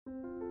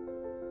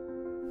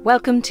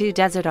Welcome to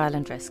Desert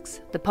Island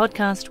Risks, the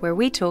podcast where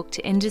we talk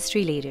to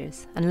industry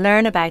leaders and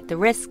learn about the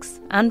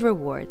risks and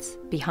rewards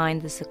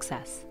behind the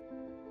success.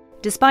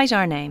 Despite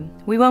our name,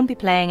 we won't be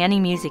playing any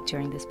music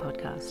during this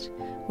podcast.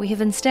 We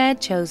have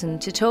instead chosen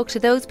to talk to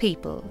those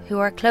people who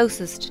are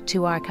closest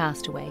to our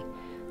castaway,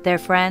 their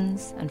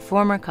friends and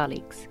former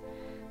colleagues.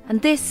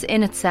 And this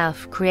in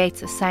itself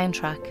creates a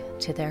soundtrack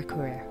to their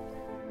career.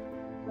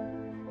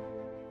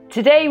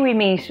 Today we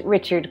meet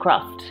Richard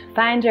Croft,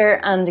 founder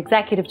and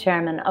executive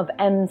chairman of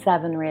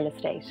M7 Real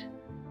Estate.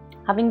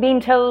 Having been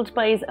told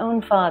by his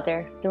own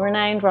father, the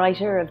renowned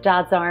writer of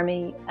Dad's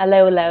Army,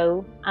 'Allo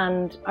 'Allo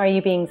and Are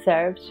You Being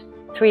Served?,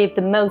 three of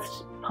the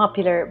most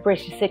popular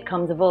British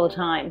sitcoms of all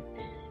time,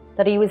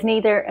 that he was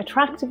neither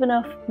attractive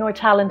enough nor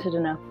talented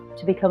enough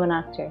to become an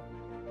actor,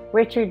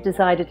 Richard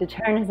decided to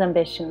turn his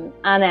ambition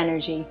and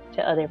energy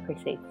to other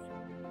pursuits.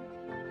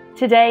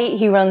 Today,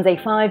 he runs a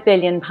 $5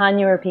 billion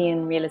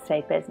pan-European real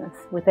estate business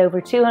with over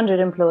 200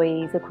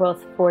 employees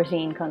across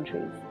 14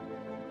 countries.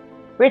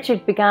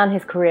 Richard began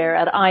his career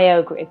at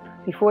IO Group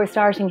before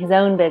starting his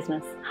own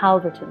business,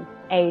 Halverton,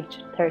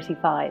 aged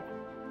 35.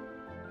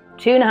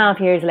 2.5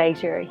 years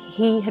later,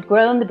 he had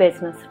grown the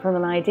business from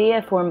an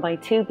idea formed by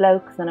two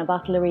blokes and a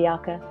bottle of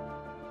Rioja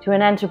to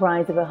an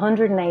enterprise of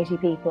 180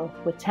 people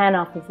with 10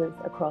 offices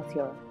across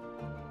Europe.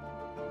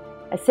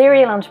 A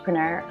serial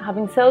entrepreneur,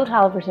 having sold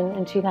Halverton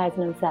in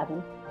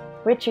 2007,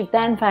 Richard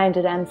then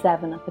founded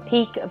M7 at the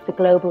peak of the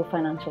global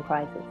financial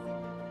crisis.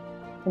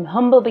 From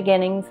humble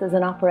beginnings as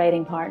an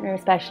operating partner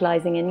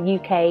specialising in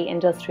UK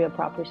industrial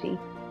property,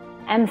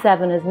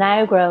 M7 has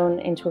now grown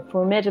into a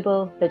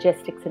formidable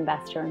logistics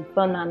investor and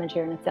fund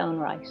manager in its own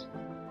right,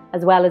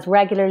 as well as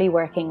regularly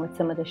working with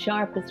some of the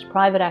sharpest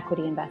private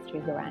equity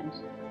investors around.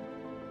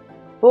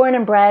 Born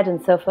and bred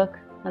in Suffolk,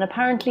 and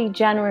apparently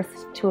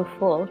generous to a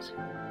fault,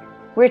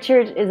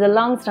 Richard is a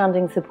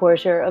long-standing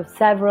supporter of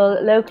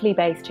several locally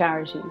based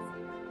charities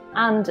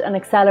and an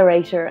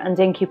accelerator and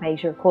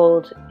incubator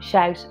called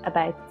Shout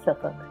About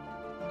Suffolk.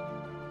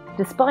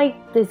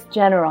 Despite this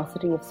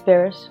generosity of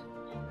spirit,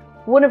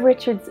 one of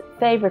Richard's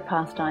favourite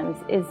pastimes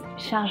is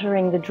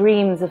shattering the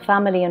dreams of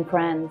family and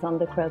friends on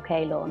the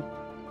croquet lawn.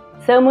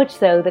 So much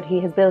so that he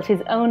has built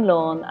his own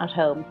lawn at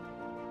home,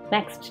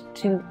 next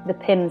to the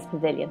Pims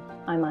Pavilion,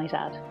 I might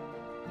add.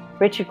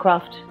 Richard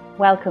Croft,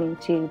 welcome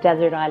to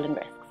Desert Island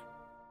Risks.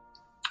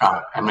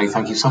 Emily,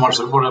 thank you so much.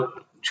 What a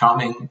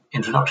charming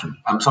introduction.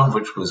 Some of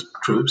which was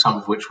true, some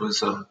of which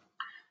was,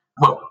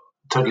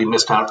 totally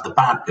missed out the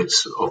bad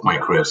bits of my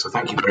career. So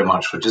thank you very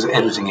much for just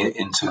editing it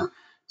into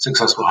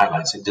successful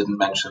highlights. It didn't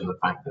mention the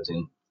fact that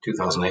in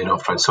 2008,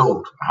 after I'd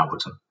sold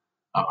Halverton,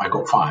 I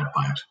got fired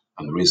by it.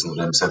 And the reason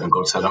that M7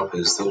 got set up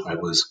is that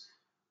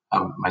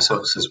my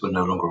services were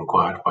no longer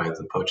required by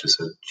the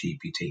purchaser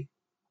GPT.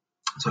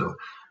 So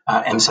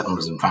M7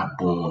 was in fact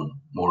born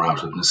more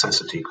out of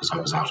necessity because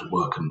I was out of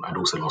work and I'd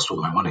also lost all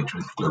my money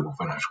during the global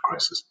financial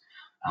crisis.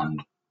 And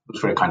it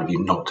was very kind of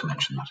you not to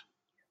mention that.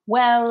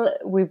 Well,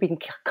 we've been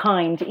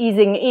kind,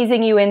 easing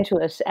you into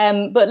it.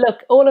 But look,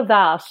 all of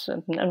that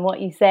and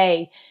what you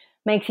say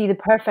makes you the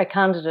perfect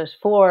candidate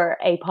for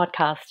a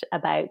podcast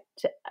about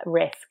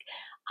risk.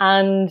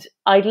 And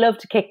I'd love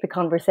to kick the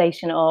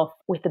conversation off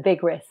with the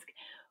big risk.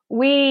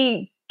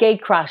 We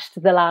gate crashed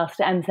the last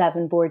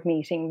M7 board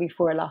meeting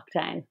before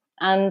lockdown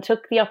and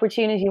took the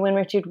opportunity when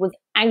Richard was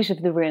out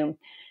of the room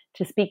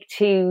to speak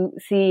to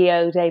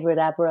CEO David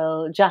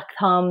Eberl, Jack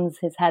Thoms,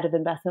 his head of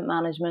investment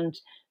management,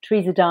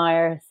 Teresa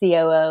Dyer,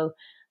 COO,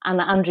 and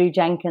Andrew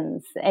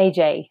Jenkins,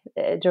 AJ,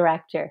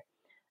 director.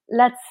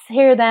 Let's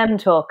hear them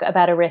talk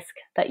about a risk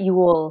that you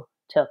all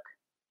took.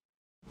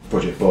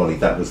 Project Barley,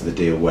 that was the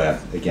deal where,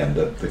 again,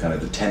 the kind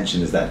of the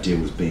tension as that deal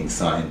was being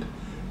signed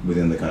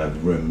within the kind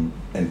of room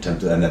in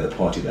terms of, and then the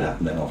party that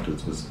happened then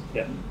afterwards was...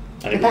 Yeah.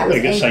 And it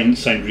got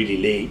signed really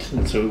late,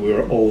 and so we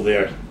were all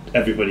there,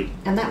 everybody.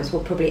 And that was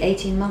probably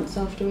 18 months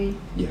after we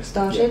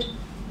started? Yeah.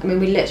 I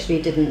mean, we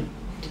literally didn't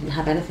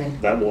have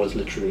anything. That was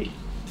literally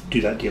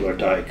do that deal or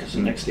die, because the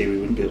next day we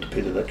wouldn't be able to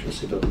pay the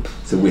electricity bill.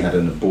 So we had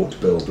an abort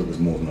bill that was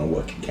more than our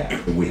working cap,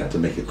 and we had to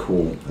make a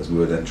call as we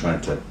were then trying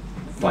to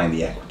find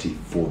the equity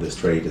for this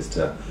trade as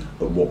to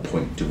at what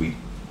point do we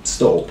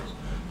stop,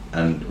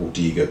 or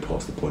do you go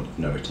past the point of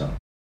no return?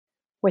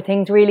 Were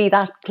things really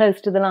that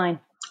close to the line?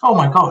 Oh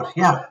my God,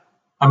 yeah.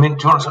 I mean,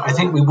 to be honest, I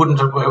think we wouldn't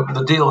have.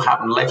 The deal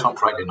happened late on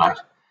Friday night,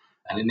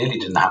 and it nearly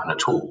didn't happen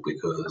at all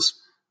because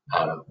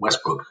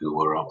Westbrook, who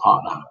were our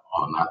partner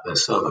on that, their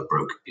server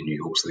broke in New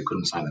York, so they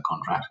couldn't sign the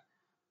contract.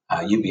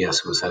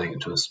 UBS, who was selling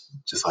it to us,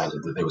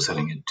 decided that they were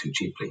selling it too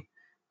cheaply.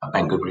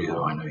 Ben Goodbury,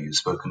 who I know you've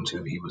spoken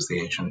to, he was the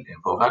agent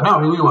involved. No,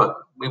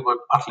 we were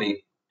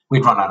utterly,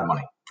 we'd run out of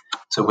money.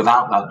 So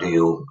without that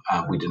deal,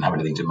 we didn't have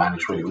anything to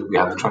manage really. We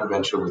had the joint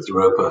venture with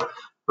Europa,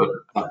 but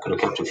that could have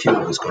kept a few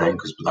of us going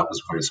because that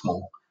was very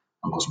small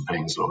and wasn't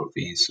paying us a lot of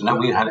fees. So now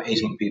we had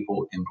 18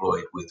 people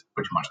employed with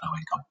pretty much no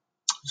income.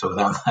 So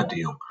without that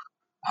deal,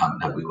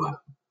 we were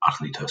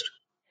utterly toast.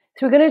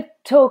 So we're going to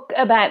talk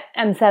about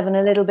M7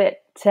 a little bit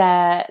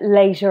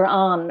later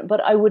on, but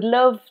I would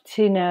love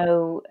to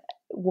know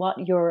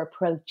what your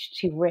approach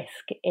to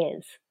risk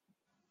is?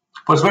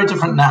 Well, it's very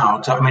different now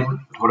to,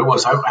 what it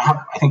was.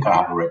 I think I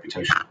have a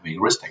reputation for being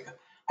a risk taker.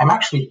 I'm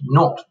actually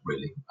not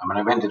really.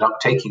 I've ended up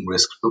taking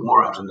risks, but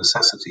more out of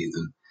necessity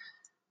than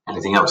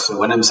anything else. So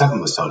when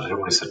M7 was started,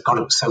 everybody said, God,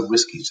 it was so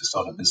risky to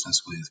start a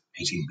business with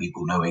 18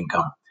 people, no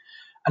income.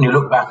 And you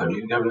look back and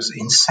you go, it was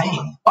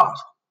insane. But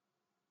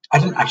I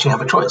didn't actually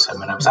have a choice. I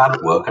was out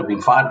of work. I'd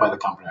been fired by the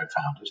company I'd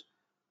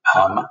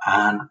founded.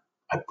 And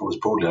I was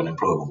broadly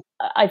unemployable.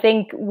 I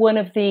think one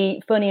of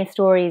the funniest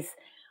stories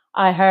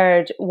I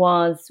heard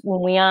was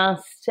when we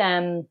asked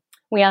Tony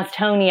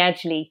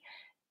Edgley,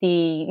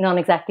 the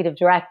non-executive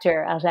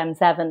director at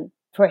M7,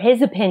 for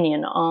his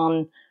opinion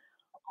on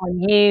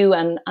you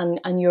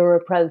and your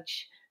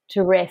approach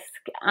to risk.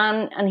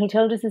 And he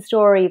told us a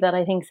story that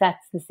I think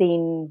sets the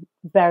scene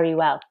very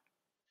well.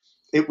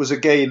 It was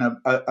again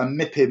a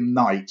MIPIM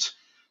night,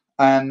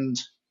 and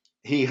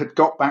he had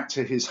got back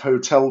to his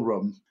hotel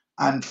room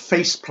and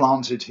face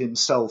planted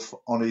himself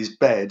on his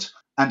bed,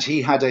 and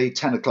he had a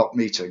 10 o'clock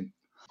meeting.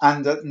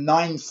 And at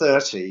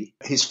 9:30,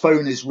 his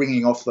phone is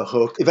ringing off the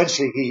hook.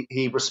 Eventually,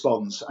 he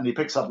responds and he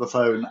picks up the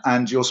phone,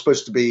 and you're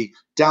supposed to be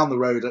down the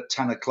road at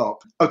 10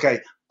 o'clock. Okay,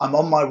 I'm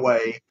on my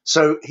way.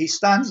 So he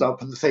stands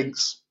up and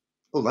thinks,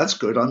 oh, that's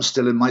good. I'm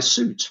still in my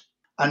suit.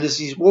 And as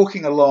he's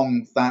walking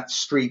along that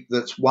street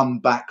that's one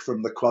back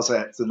from the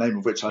Croisette, the name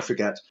of which I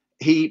forget,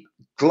 he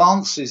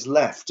glances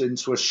left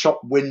into a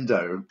shop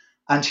window,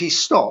 and he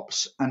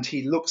stops and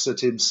he looks at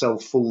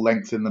himself full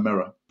length in the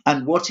mirror.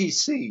 And what he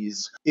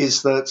sees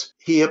is that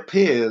he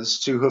appears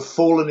to have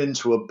fallen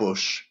into a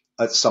bush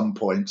at some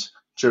point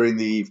during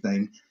the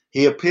evening.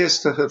 He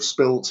appears to have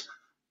spilt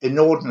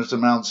inordinate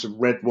amounts of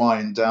red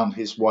wine down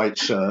his white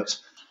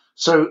shirt.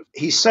 So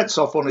he sets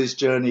off on his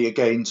journey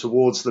again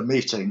towards the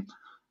meeting.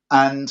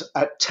 And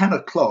at 10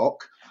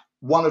 o'clock,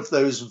 one of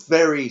those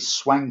very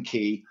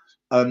swanky,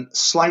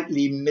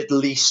 slightly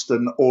Middle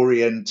Eastern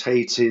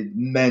orientated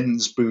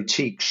men's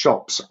boutique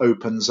shops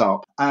opens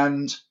up.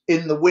 And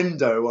in the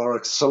window are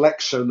a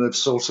selection of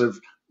sort of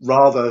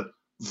rather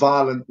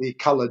violently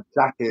coloured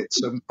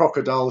jackets and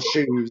crocodile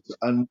shoes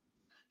and,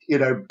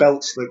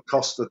 belts that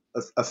cost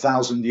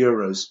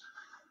 €1,000.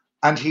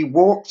 And he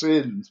walked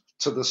in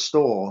to the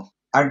store,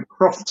 and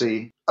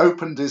Crofty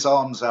opened his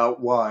arms out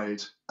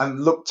wide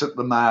and looked at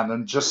the man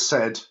and just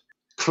said,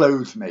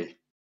 "Clothe me."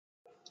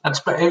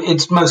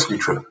 It's mostly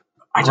true.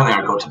 I don't think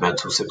I got to bed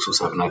till 6 or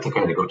 7. I think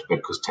I only got to bed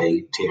because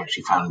T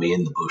actually found me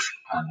in the bush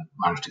and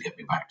managed to get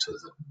me back to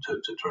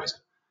Teresa.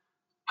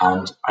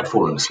 And I'd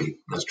fallen asleep,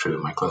 that's true,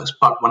 in my clothes.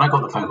 But when I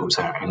got the phone call to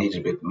say I needed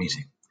to be at the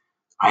meeting,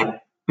 I'd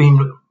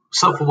been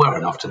self-aware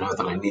enough to know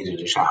that I needed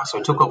a shower. So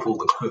I took off all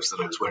the clothes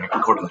that I was wearing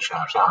and got in the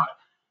shower.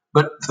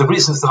 But for the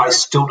reasons that I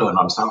still don't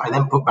understand, I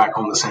then put back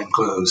on the same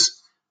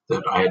clothes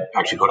that I had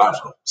actually got out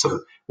of.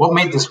 So what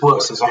made this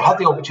worse is I had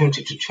the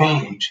opportunity to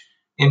change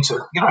into,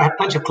 I had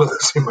plenty of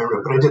clothes in my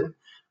room, but I didn't.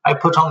 I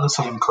put on the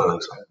same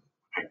clothes.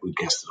 I would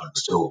guess that I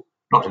was still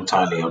not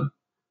entirely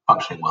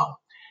functioning well.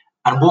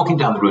 And walking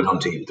down the Rue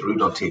d'Antibes, the Rue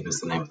d'Antibes is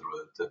the name of the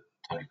road that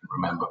Tony can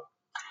remember.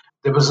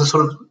 There was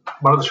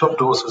one of the shop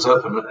doors was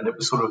open and it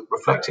was sort of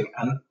reflecting.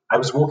 And I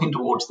was walking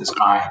towards this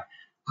guy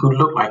who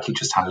looked like he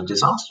just had a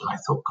disaster. And I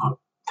thought, God,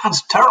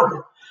 that's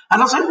terrible.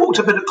 And as I walked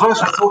a bit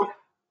closer, I thought,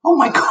 oh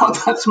my God,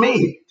 that's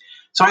me.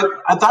 So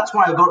that's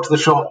why I got to the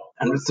shop,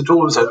 and the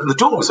door was open. The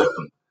door was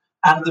open.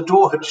 And the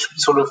door had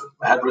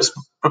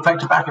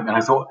reflected back at me. And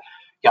I thought,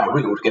 yeah, I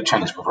really ought to get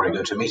changed before I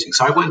go to a meeting.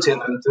 So I went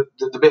in, and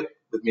the bit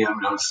with me, I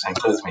was saying,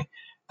 clothe me.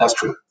 That's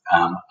true.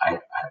 I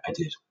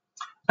did.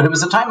 But it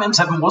was the time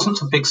M7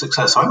 wasn't a big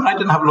success. So I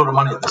didn't have a lot of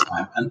money at this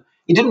time. And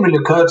it didn't really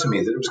occur to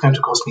me that it was going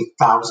to cost me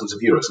thousands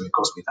of euros. And it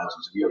cost me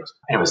thousands of euros.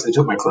 Anyways, they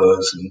took my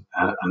clothes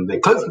and they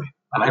clothed me.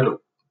 And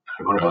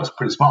I was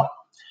pretty smart.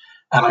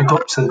 And I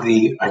got to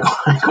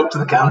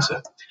the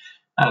counter.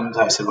 And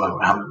I said, well,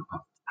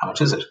 how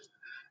much is it?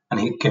 And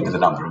he gave me the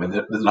number.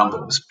 The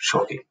number was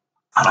shocking.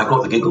 And I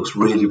got the giggles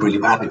really, really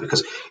badly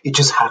because it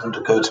just hadn't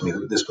occurred to me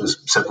that this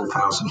was several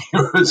thousand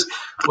euros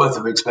worth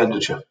of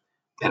expenditure.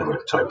 Anyway,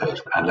 so I paid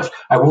and left.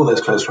 I wore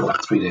those clothes for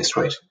about 3 days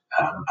straight.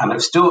 And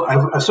I've still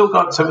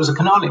got, so it was a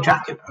Canale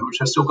jacket,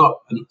 which I still got.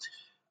 And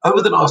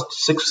over the last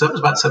 6 or 7,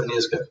 about 7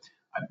 years ago,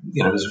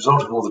 as a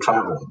result of all the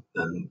travel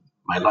and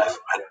my life,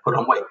 I put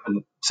on weight.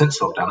 And since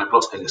lockdown, I've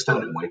lost 8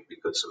 stone in weight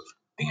because of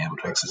being able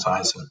to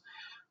exercise, and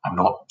I'm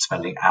not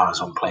spending hours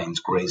on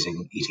planes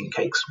grazing, eating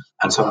cakes.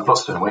 And so I've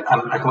lost it away,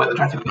 and I can wear the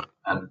jacket again.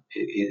 And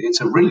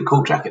it's a really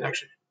cool jacket,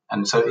 actually.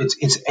 And so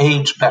it's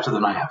aged better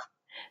than I have.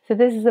 So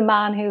this is a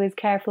man who is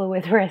careful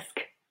with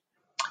risk.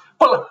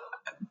 Well,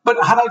 but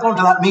had I gone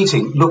to that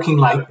meeting looking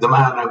like the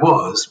man I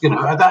was,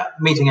 that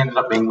meeting ended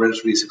up being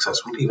relatively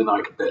successful, even though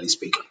I could barely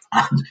speak.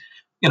 And,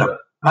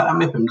 that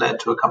MIPIM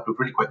led to a couple of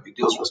really quite big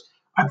deals for us.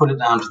 I put it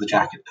down to the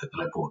jacket that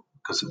I bought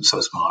because it was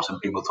so smart,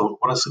 and people thought,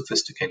 what a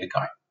sophisticated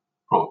guy.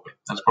 Probably.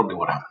 That's probably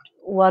what happened.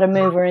 What a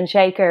mover and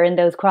shaker in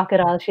those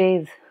crocodile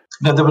shoes.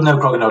 No, there were no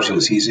crocodile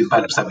shoes. He's in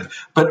bed upset.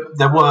 But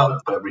there were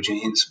Burberry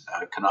jeans,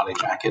 Canale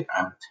jacket.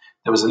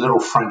 There was a little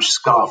French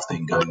scarf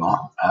thing going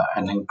on,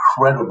 an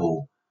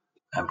incredible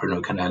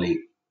Bruno Canelli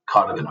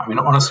cardigan. I mean,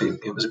 honestly,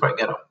 it was a great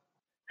get-up.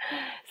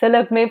 So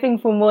look, moving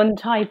from one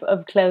type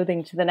of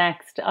clothing to the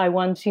next, I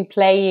want to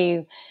play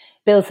you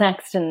Bill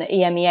Sexton,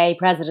 EMEA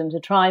president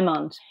of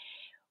Trimont.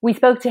 We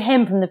spoke to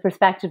him from the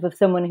perspective of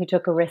someone who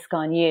took a risk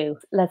on you.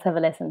 Let's have a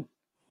listen.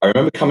 I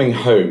remember coming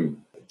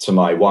home to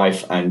my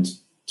wife and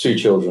 2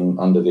 children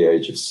under the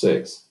age of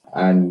 6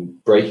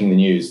 and breaking the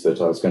news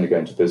that I was going to go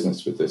into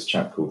business with this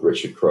chap called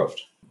Richard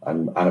Croft.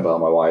 And Annabelle,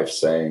 my wife,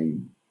 asked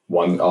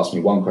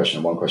me one question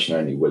and one question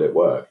only, will it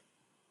work?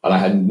 And I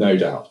had no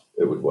doubt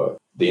it would work.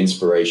 The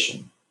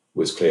inspiration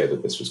was clear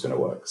that this was going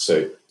to work.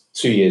 So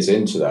 2 years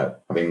into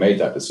that, having made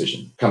that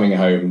decision, coming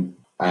home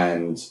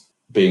and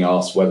being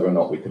asked whether or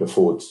not we could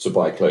afford to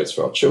buy clothes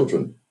for our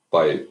children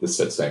by the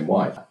same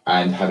wife,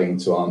 and having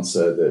to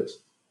answer that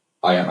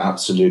I am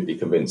absolutely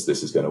convinced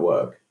this is going to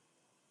work.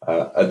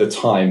 At the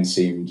time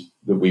seemed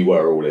that we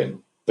were all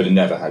in, but I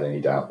never had any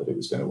doubt that it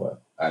was going to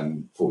work.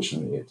 And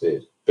fortunately it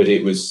did. But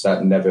it was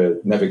that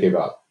never give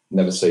up,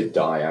 never say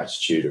die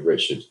attitude of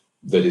Richard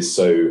that is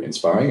so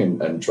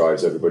inspiring and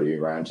drives everybody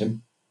around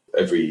him.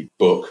 Every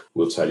book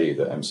will tell you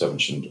that M7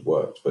 shouldn't have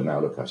worked, but now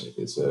look at it.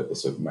 It's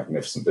a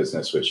magnificent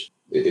business, which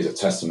is a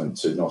testament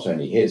to not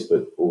only his,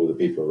 but all the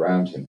people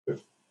around him who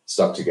have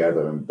stuck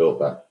together and built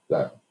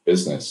that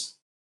business.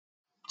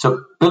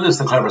 So Bill is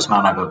the cleverest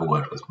man I've ever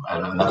worked with,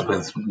 and that's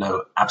with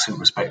no absolute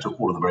respect to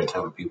all of the very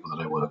clever people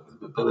that I work with.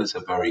 But Bill is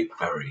a very,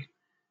 very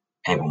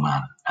able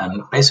man.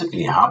 And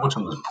basically,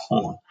 Halverton was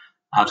born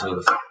out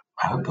of,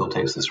 I hope Bill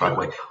takes this the right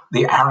way,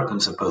 the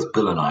arrogance of both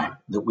Bill and I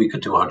that we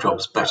could do our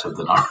jobs better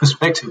than our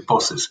respective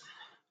bosses.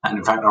 And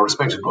in fact, our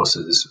respective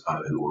bosses,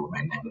 who will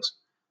remain nameless,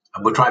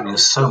 were driving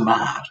us so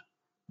mad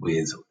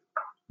with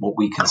what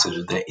we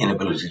considered their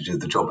inability to do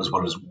the job as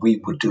well as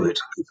we would do it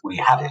if we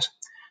had it.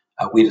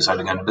 We decided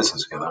to go into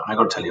business together. And I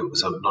got to tell you, it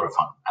was a lot of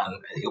fun.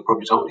 And he'll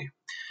probably told you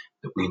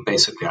that we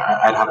basically,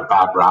 I'd had a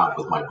bad row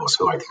with my boss,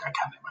 who I think I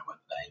can name, I won't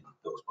name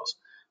Bill's boss,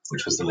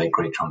 which was the late,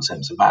 great John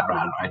Sims. A bad row.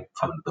 I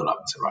phoned Bill up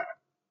and said, right,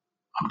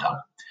 I'm done.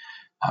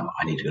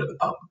 I need to go to the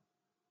pub.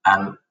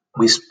 And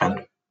we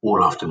spent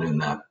all afternoon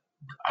there.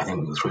 I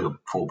think it was 3 or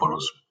 4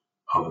 bottles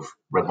of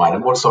red wine.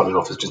 And what started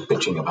off as just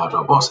bitching about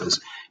our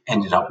bosses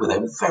ended up with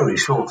a very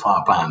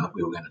surefire plan that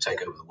we were going to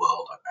take over the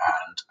world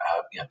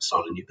and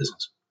start a new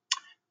business.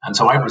 And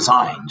so I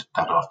resigned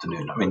that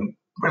afternoon, I mean,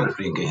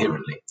 relatively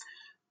incoherently,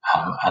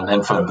 and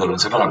then phoned Bill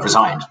and said, I've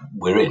resigned,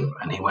 we're in.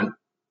 And he went,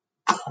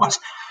 what?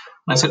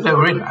 And I said, no,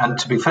 we're in. And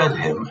to be fair to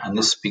him, and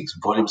this speaks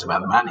volumes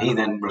about the man, he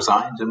then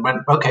resigned and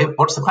went, okay,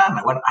 what's the plan?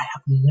 I went, I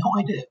have no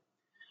idea.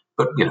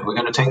 But, we're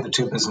going to take the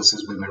 2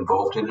 businesses we were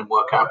involved in and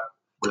work out,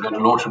 we're going to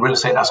launch a real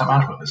estate asset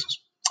management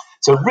business.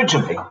 So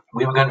originally,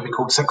 we were going to be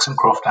called Sexton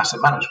Croft Asset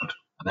Management.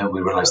 And then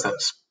we realized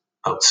that's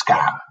spelled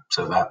scam.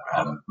 So that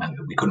meant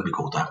that we couldn't be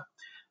called that.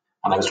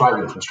 And I was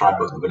driving from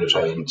Stradbroke, the village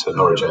A, into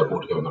Norwich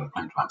Airport to go on a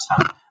plane to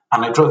Amsterdam.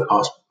 And I drove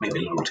past,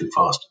 maybe a little too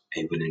fast,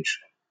 a village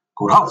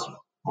called Halverton,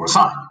 or a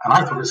sign. And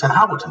I thought it said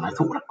Halverton. I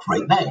thought, what a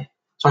great name.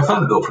 So I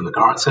phoned Bill from the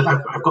car and said,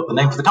 I've got the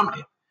name for the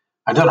company.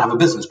 I don't have a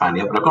business plan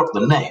yet, but I've got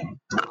the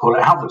name. We'll call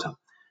it Halverton.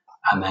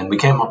 And then we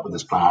came up with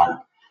this plan.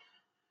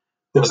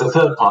 There was a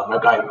third partner,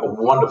 a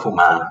wonderful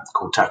man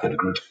called Taco de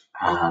Groot.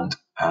 And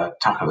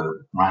Taco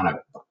ran a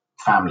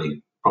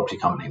family property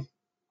company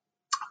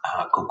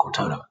called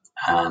Cortona.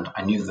 And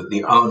I knew that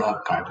the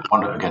owner,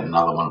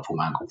 another wonderful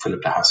man called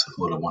Philip de Haas of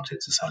Muller, wanted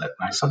to sell it.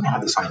 And I suddenly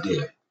had this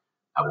idea,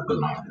 Bill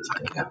and I had this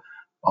idea,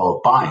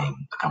 of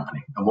buying the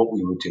company. And what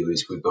we would do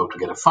is we'd be able to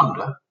get a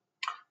funder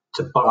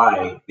to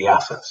buy the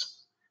assets.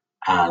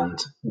 And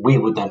we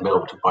would then be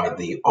able to buy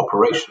the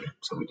operation.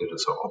 So we did a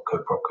sort of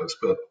OpCo-PropCo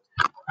split.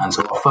 And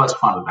so our first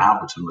fund at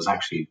Halverton was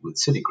actually with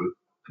Citigroup,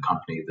 the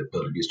company that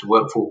Bill used to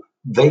work for.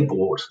 They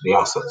bought the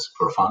assets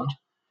for a fund.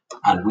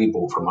 And we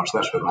bought for a much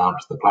lesser amount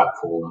the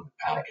platform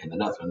in the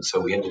Netherlands. So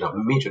we ended up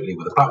immediately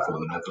with a platform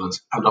in the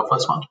Netherlands and our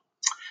first fund.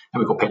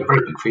 And we got paid a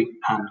very big fee.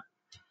 And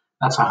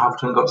that's how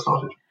Halverton got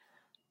started.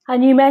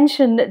 And you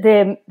mentioned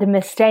the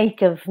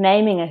mistake of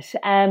naming it.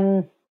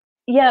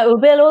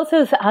 Bill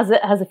also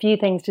has a few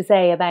things to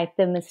say about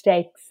the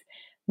mistakes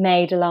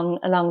made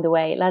along the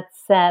way.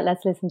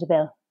 Let's listen to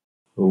Bill.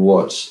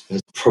 What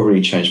has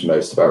probably changed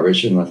most about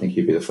Richard, and I think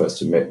he'd be the first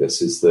to admit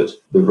this, is that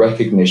the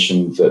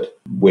recognition that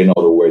we're not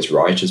always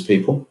right as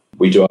people.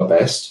 We do our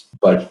best,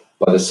 but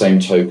by the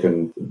same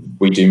token,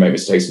 we do make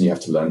mistakes and you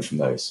have to learn from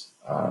those.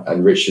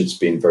 And Richard's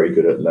been very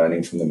good at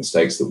learning from the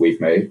mistakes that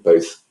we've made,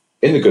 both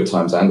in the good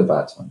times and the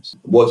bad times.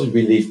 What did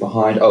we leave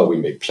behind? Oh, we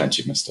made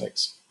plenty of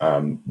mistakes.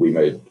 We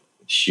made a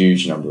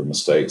huge number of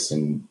mistakes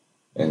in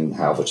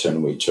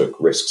Halverton. We took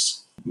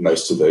risks.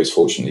 Most of those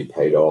fortunately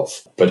paid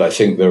off. But I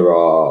think there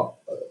are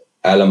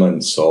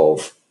elements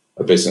of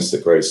a business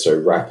that grows so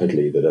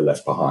rapidly that are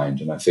left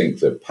behind. And I think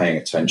that paying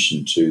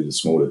attention to the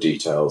smaller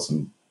details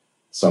and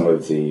some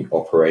of the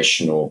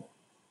operational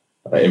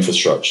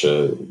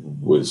infrastructure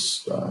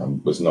was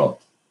not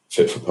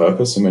fit for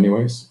purpose in many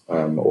ways,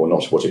 or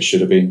not what it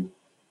should have been.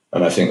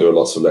 And I think there are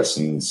lots of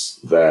lessons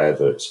there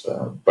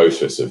that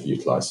both of us have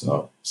utilised in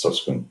our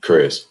subsequent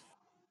careers.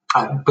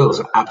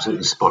 Bill's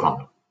absolutely spot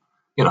on.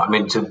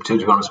 To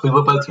be honest, we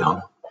were both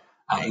young,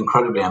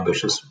 incredibly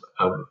ambitious.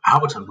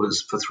 Halberton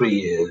was for 3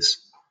 years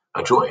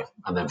a joy,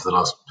 and then for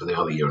the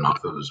other year and a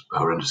half, it was a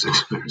horrendous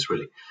experience,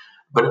 really.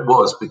 But it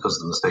was because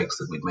of the mistakes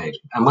that we'd made.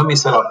 And when we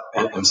set up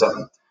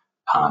M7,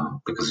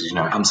 because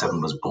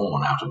M7 was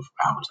born out of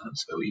Halberton,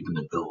 so even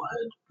though Bill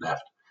had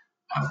left,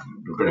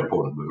 very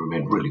important, we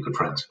remained really good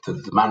friends.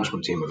 The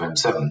management team of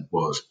M7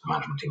 was the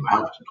management team of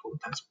Halberton for all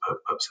intents and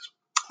purposes.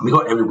 We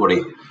got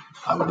everybody,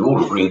 we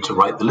all agreed to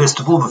write the list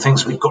of all the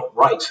things we got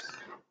right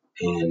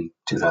in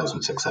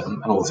 2006-7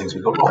 and all the things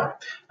we got wrong.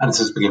 And this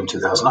is beginning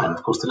 2009.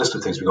 Of course, the list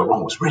of things we got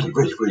wrong was really,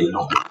 really, really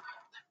long.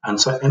 And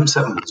so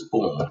M7 was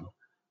born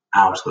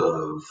out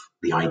of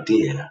the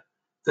idea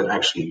that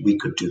actually we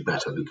could do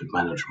better, we could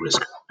manage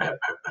risk better.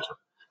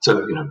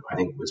 So, I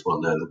think it's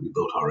well known that we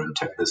built our own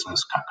tech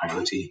business,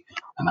 Coyote,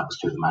 and that was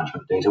through the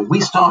management data.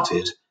 We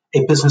started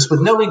a business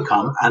with no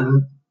income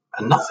and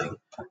nothing,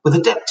 with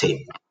a debt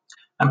team.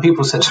 And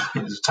people said to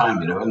me at the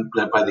time, and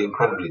led by the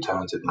incredibly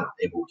talented and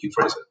able Hugh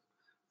Fraser,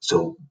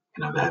 still,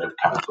 the head of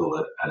capital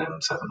at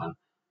M7,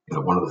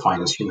 and one of the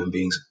finest human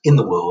beings in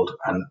the world.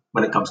 And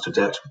when it comes to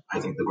debt, I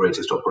think the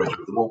greatest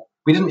operator of them all.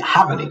 We didn't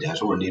have any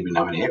debt, or indeed we didn't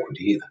have any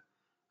equity either.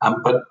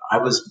 But I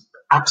was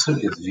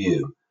absolutely of the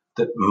view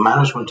that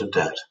management of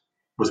debt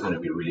was going to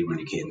be really,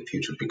 really key in the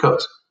future,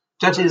 because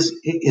debt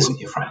isn't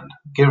your friend.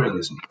 Gearing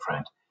isn't your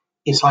friend.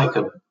 It's like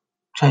a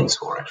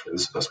chainsaw, actually.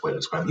 This is the best way to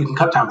describe it. You can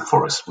cut down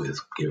forests with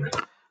gearing.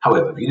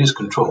 However, if you lose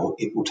control,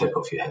 it will take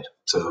off your head.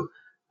 So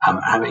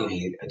having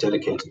a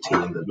dedicated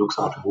team that looks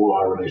after all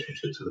our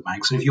relationships with the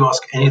banks, and if you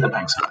ask any of the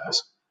banks about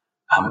us,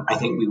 I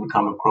think we would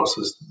come across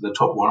as the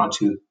top 1 or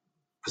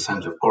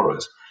 2% of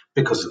borrowers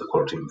because of the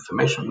quality of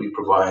information we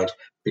provide,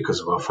 because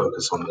of our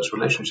focus on those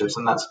relationships,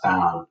 and that's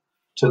down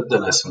to the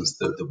lessons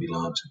that we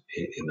learned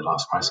in the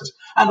last crisis.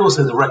 And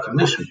also the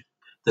recognition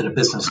that a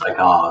business like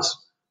ours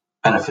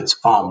benefits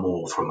far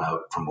more from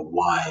a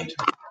wide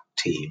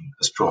team,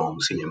 a strong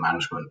senior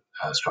management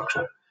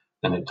structure,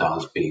 than it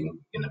does being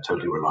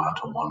totally reliant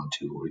on 1,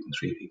 2, or even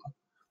 3 people.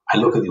 I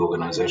look at the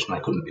organization, I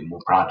couldn't be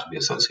more proud to be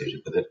associated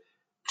with it,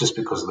 just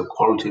because of the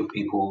quality of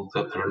people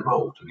that are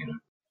involved.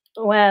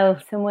 Well,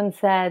 someone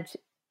said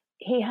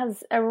he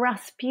has a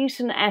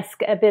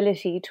Rasputin-esque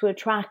ability to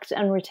attract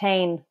and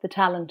retain the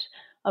talent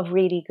of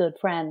really good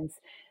friends.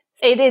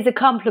 It is a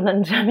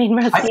compliment. I mean,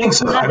 Rasputin, I think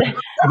so.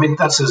 I mean,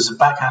 that's as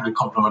backhanded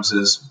compliment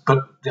as, but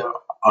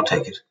I'll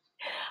take it.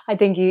 I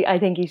think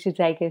you should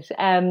take it.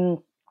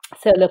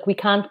 So look, we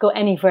can't go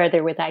any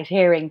further without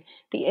hearing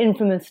the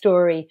infamous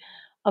story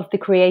of the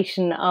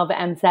creation of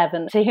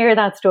M7. To hear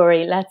that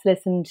story, let's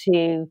listen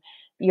to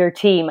your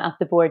team at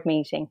the board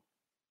meeting.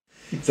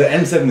 So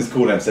M7 is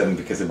called M7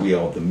 because we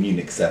are the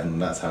Munich 7,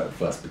 and that's how it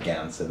first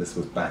began. So this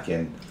was back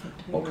in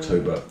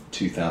October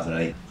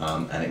 2008,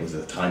 and it was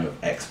a time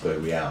of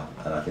Expo Real.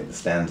 And I think the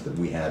stand that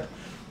we had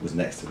was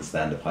next to the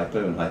stand of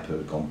Hypo, and Hypo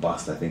had gone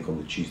bust, I think, on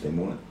the Tuesday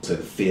morning. So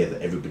the fear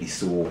that everybody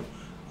saw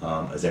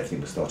as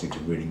everything was starting to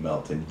really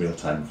melt in real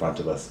time in front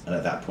of us. And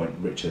at that point,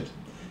 Richard,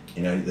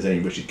 there's only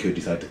Richard could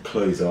decide to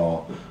close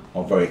our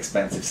very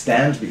expensive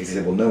stand, because he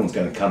said, well, no one's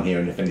going to come here,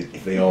 and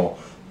if they are,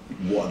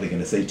 what are they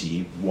going to say to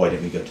you? Why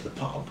don't we go to the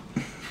pub?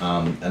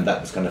 And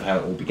that was kind of how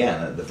it all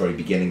began. At the very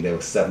beginning, there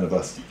were 7 of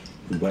us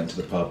who went to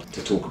the pub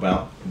to talk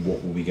about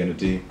what were we going to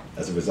do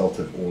as a result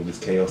of all this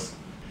chaos.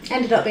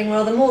 Ended up being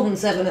rather more than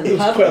 7 at the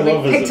pub.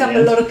 We picked up a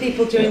lot of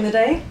people during the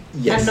day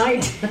and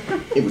night.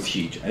 It was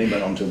huge, and it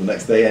went on until the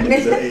next day. And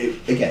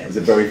it was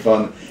a very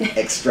fun,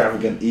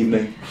 extravagant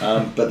evening.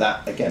 But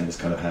that, again, was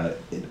kind of how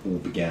it all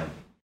began.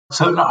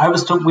 So no,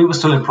 we were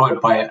still employed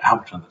by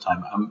Halberton at the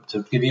time.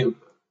 To give you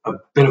a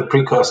bit of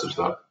precursor to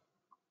that,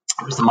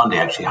 it was the Monday,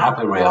 actually.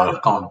 Hypo Real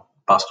had gone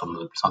bust on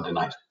the Sunday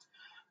night.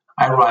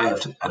 I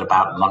arrived at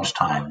about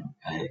lunchtime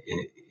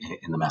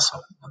in the mess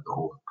up at the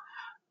hall.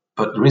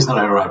 But the reason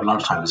that I arrived at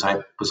lunchtime is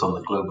I was on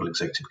the global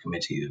executive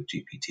committee of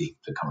GPT,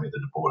 the company that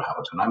had bought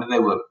Halberton. I mean, they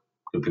were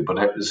good people,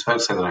 but it was fair to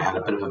say that I had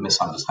a bit of a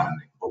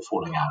misunderstanding or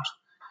falling out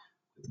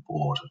with the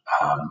board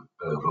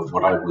over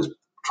what I was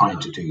trying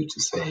to do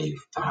to save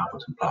the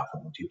Halberton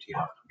platform, the GPT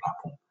Halberton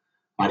platform.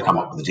 I'd come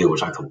up with a deal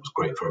which I thought was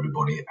great for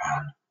everybody,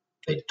 and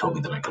they told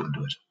me that I couldn't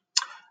do it.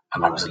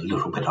 And I was a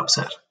little bit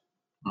upset.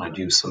 And I'd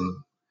used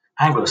some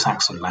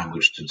Anglo-Saxon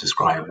language to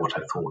describe what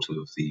I thought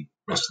of the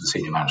rest of the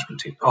senior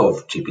management team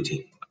of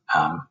GPT.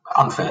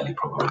 Unfairly,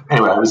 probably.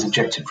 Anyway, I was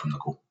ejected from the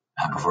call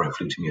before I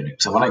flew to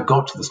Munich. So when I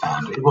got to the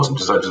stand, it wasn't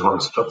just I just wanted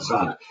to shut the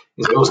stand.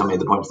 I also made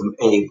the point to them,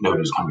 A,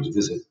 nobody was coming to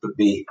visit, but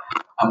B,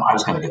 I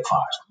was going to get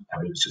fired. I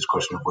mean, it was just a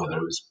question of whether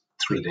it was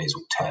 3 days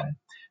or 10.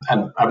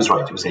 And I was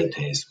right, it was 8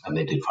 days, and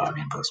they did fire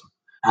me in person.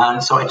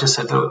 And so I just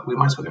said, look, we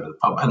might as well go to the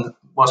pub. And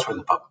whilst we're in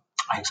the pub,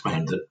 I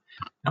explained that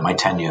my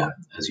tenure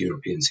as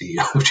European CEO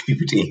of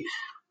GPT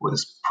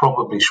was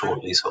probably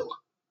shortly sold.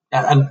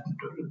 And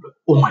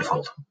all my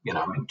fault.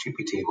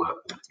 GPT were,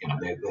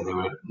 they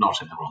were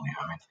not in the wrong here.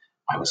 I mean,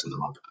 I was in the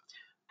wrong.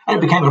 And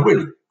it became a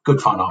really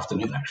good fun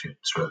afternoon, actually,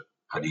 stroke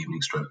early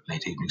evening, stroke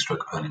late evening,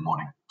 stroke early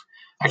morning.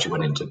 Actually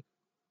went into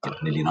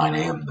nearly 9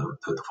 a.m.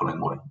 the following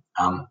morning.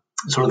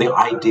 sort of the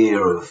idea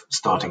of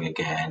starting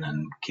again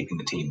and keeping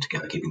the team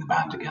together, keeping the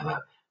band together,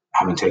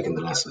 having taken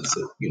the lessons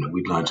that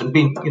we'd learned and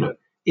been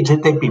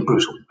they've been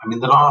brutal. I mean,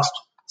 the last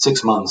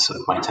 6 months of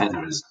my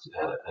tenure as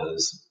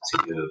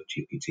CEO of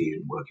GPT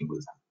and working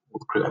with all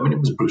the crew, I mean, it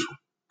was brutal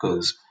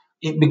because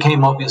it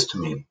became obvious to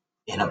me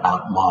in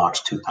about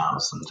March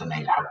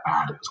 2008 how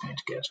bad it was going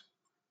to get.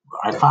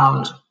 I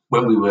found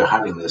when we were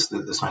having this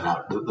night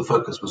out, the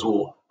focus was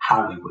all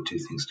how we would do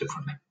things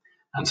differently.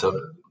 And so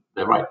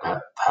they're right,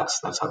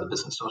 that's how the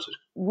business started.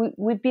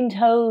 We've been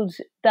told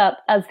that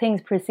as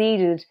things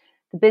proceeded,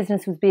 the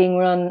business was being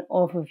run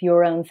off of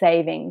your own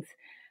savings,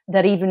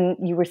 that even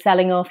you were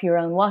selling off your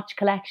own watch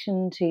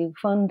collection to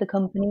fund the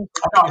company.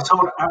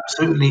 No,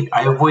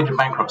 I avoided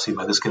bankruptcy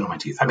by the skin of my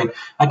teeth. I mean,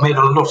 I'd made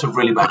a lot of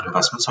really bad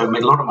investments. So I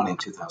made a lot of money in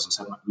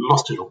 2007,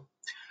 lost it all.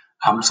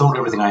 Sold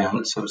everything I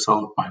owned. So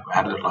I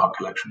had a little art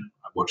collection,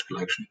 a watch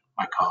collection,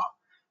 my car,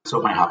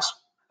 sold my house,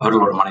 owed a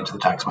lot of money to the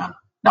tax man.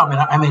 No,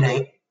 I made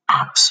an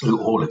absolute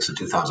horlicks in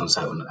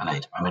 2007 and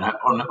 8. I mean,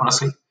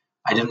 honestly,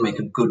 I didn't make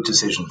a good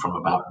decision from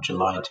about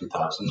July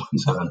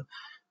 2007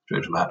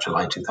 through to about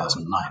July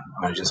 2009.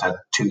 I mean, I just had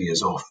 2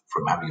 years off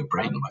from having a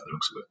brain by the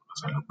looks of it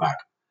as I look back.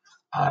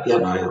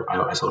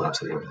 I sold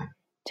absolutely everything.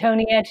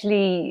 Tony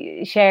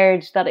actually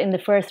shared that in the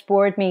first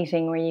board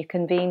meeting where you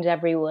convened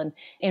everyone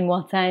in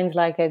what sounds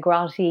like a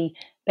grotty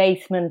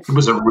basement. It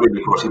was a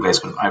really grotty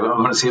basement. I'm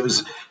going to say it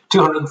was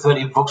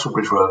 230 Vauxhall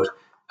Bridge Road.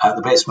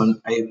 The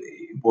basement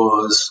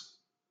was,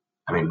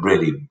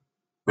 really,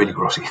 really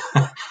grotty.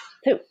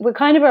 So we're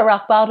kind of at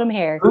rock bottom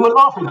here. We were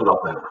laughing a lot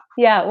then.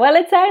 Yeah, well,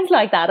 it sounds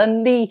like that.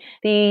 And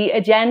the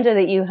agenda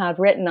that you had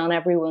written on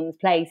everyone's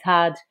place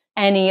had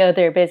any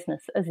other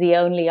business as the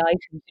only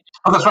item.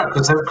 Oh, that's right,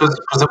 because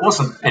there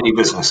wasn't any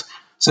business.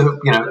 So,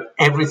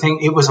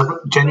 everything, it was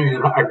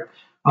genuinely,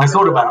 I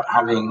thought about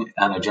having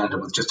an agenda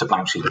with just a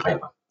blank sheet of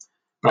paper.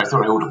 But I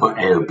thought I ought to put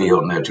AOB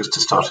on there just to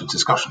start a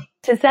discussion.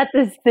 To set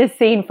this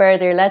scene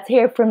further, let's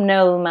hear from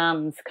Noel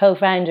Manns,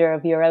 co-founder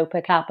of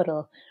Europa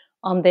Capital,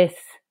 on this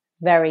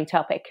very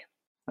topic.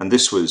 And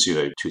this was,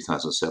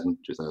 2007,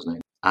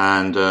 2008.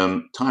 And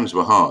times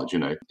were hard,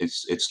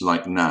 It's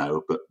like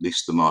now, but at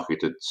least the market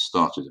had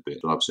started a bit.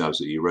 Obviously, I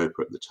was at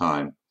Europa at the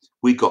time.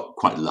 We got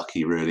quite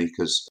lucky, really,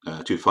 because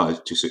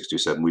 2005, 2006,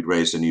 2007, we'd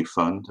raised a new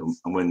fund.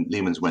 And when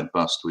Lehman's went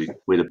bust, we had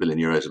 €1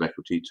 billion of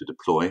equity to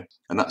deploy.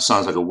 And that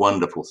sounds like a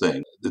wonderful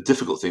thing. The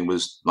difficult thing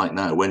was, like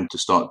now, when to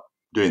start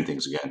doing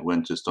things again,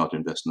 when to start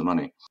investing the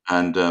money.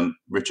 And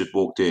Richard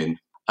walked in,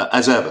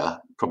 as ever,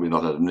 probably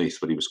not underneath,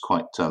 but he was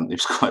quite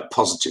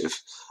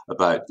positive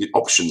about the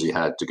options he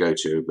had to go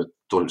to, but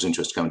thought it was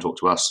interesting to come and talk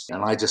to us.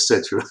 And I just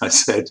said to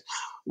him,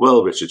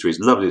 well, Richard, it's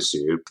lovely to see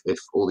you. If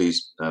all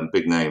these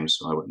big names,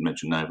 I won't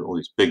mention now, but all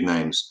these big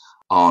names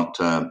aren't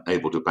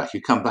able to back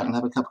you, come back and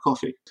have a cup of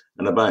coffee.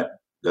 And about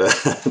 10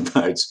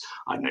 days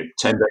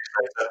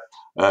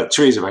later,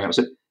 Teresa rang up and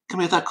said, can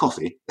we have that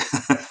coffee?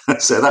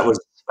 So that was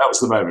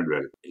the moment,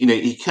 really.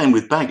 He came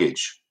with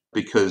baggage,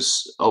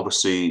 because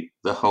obviously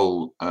the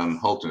whole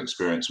Holden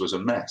experience was a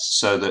mess.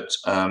 So that,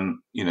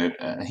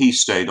 he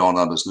stayed on,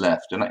 others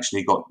left, and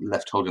actually got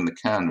left holding the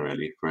can,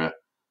 really, for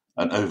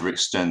an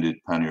overextended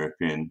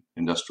pan-European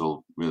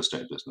industrial real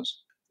estate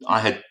business. I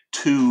had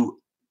two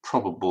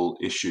probable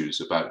issues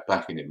about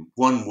backing him.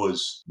 One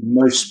was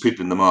most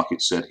people in the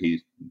market said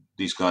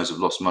these guys have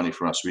lost money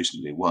for us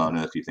recently. Why on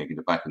earth are you thinking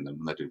of backing them?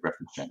 And they did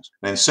reference checks.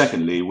 Then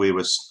secondly, we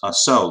were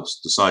ourselves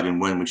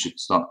deciding when we should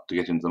start to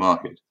get into the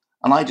market.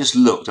 And I just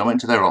looked, I went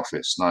to their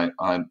office and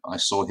I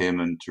saw him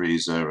and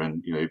Teresa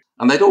and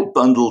they'd all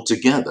bundled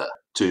together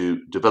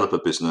to develop a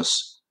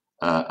business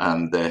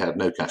and they had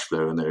no cash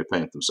flow and they were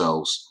paying for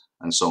themselves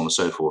and so on and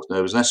so forth.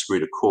 There was an esprit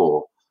de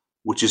corps,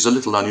 which is a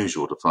little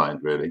unusual to find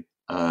really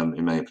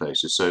in many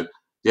places. So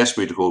the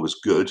esprit de corps was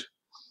good.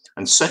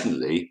 And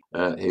secondly,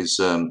 his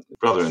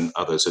brother and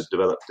others had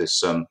developed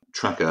this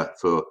tracker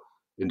for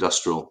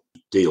industrial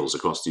deals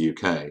across the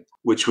UK,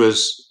 which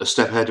was a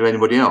step ahead of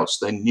anybody else.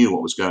 They knew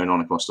what was going on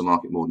across the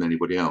market more than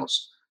anybody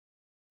else.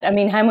 I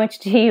mean, how much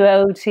do you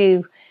owe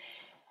to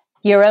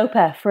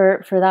Europa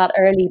for that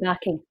early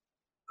backing?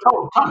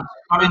 Oh, tons.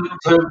 I mean,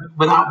 so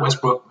without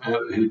Westbrook,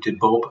 who did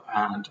Bob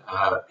and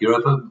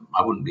Europa,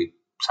 I wouldn't be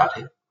sat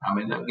here. I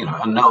mean,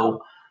 and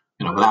Noel,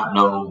 without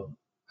Noel,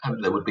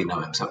 there would be no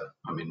M7.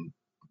 I mean,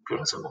 pure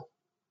and simple.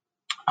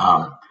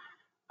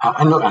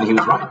 And he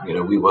was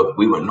right.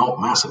 We were not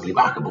massively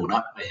backable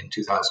in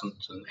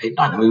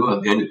 2008-9. We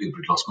weren't the only people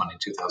who'd lost money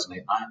in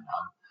 2008-9.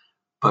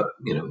 But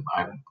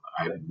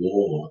I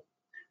wore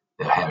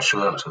the hair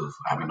shirt of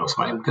having lost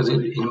money because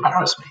it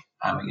embarrassed me.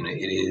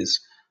 It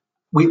is.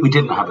 We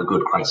didn't have a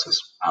good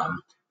crisis.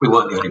 We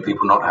weren't the only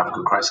people not to have a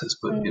good crisis.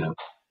 But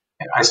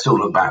I still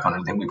look back on it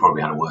and think we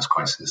probably had a worse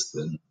crisis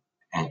than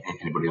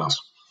anybody else.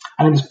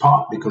 And it was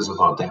part because of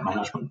our debt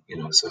management.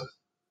 So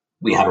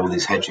we had all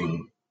these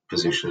hedging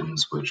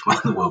positions, which when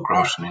the world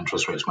crashed and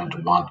interest rates went to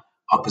 1,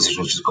 our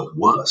positions just got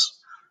worse.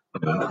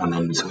 And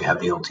then so we had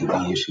the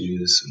LTV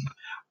issues, and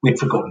we'd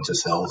forgotten to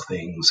sell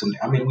things,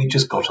 and we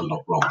just got a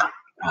lot wrong.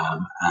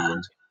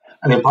 And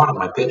I mean, part of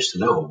my pitch to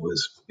Noel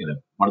was,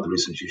 one of the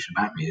reasons you should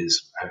back me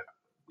is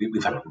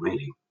we've had a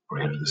really, we're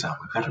ending this out,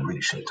 we've had a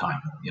really shit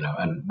time,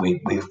 and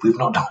we've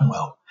not done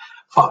well.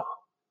 But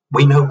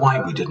we know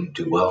why we didn't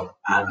do well.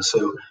 And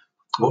so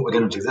what we're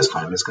going to do this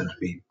time is going to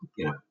be,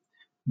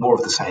 more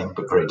of the same,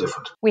 but very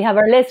different. We have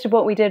our list of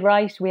what we did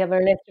right. We have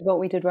our list of what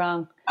we did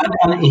wrong.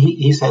 And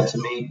he said to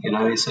me,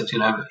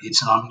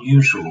 it's an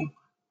unusual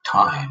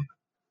time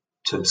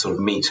to sort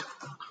of meet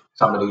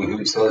somebody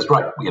who says,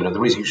 right, the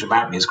reason you should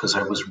back me is because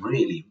I was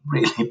really,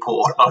 really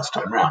poor last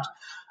time round.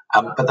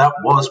 But that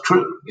was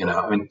true.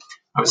 I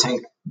was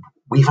saying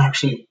we've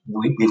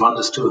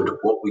understood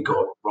what we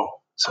got wrong.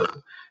 So,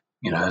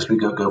 as we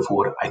go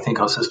forward, I think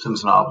our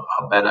systems are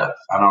better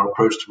and our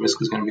approach to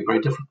risk is going to be very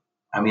different.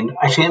 I mean,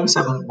 actually,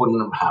 M7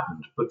 wouldn't have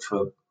happened, but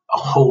for a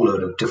whole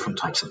load of different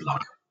types of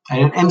luck.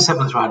 And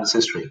M7 throughout its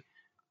history,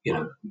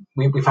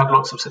 we've had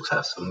lots of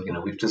success and,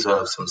 we've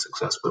deserved some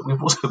success, but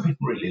we've also been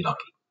really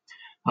lucky.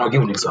 And I'll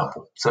give you an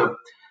example. So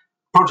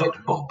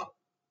Project Bob,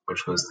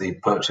 which was the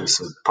purchase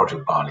of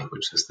Project Barley,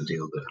 which is the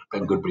deal that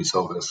Ben Goodbury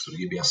sold us,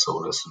 UBS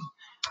sold us, and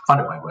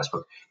funded by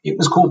Westbrook. It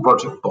was called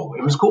Project Bob.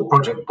 It was called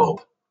Project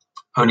Bob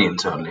only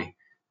internally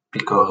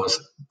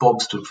because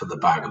Bob stood for the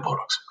bag of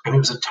bollocks. And it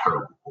was a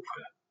terrible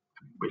portfolio.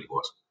 It really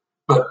was.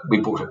 But we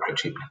bought it very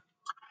cheaply.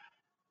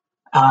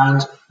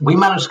 And we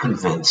managed to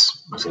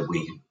convince,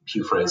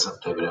 Hugh Fraser,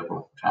 David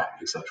Ebel, Jack,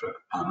 etc.,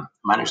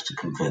 managed to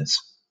convince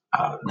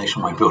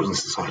Nationwide Building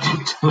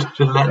Society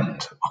to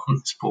lend on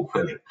this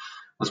portfolio,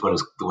 as well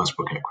as the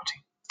Westbrook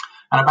equity.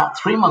 And about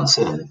 3 months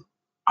in,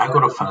 I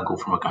got a phone call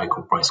from a guy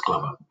called Bryce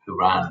Glover, who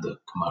ran the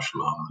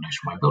commercial arm of the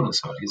Nationwide Building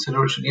Society. He said,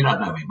 Richard, you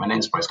don't know me. My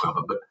name's Bryce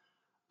Glover, but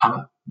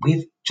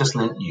we've just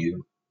lent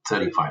you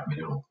 35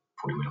 million or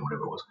 40 million,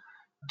 whatever it was,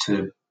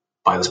 to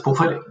buy this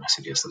portfolio. And I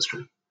said, yes, that's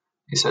true.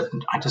 He said,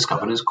 I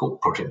discovered it's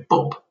called Project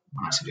Bob.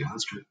 And I said, yeah,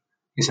 that's true.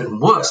 He said,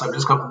 worse, I've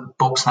discovered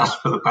Bob stands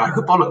for the bag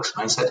of bollocks.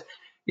 And I said,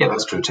 yeah,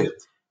 that's true too.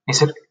 He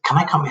said, can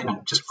I come in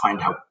and just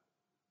find out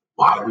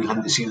why we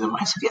lent this to them?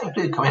 I said, yeah,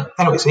 do come in.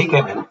 Anyway, so he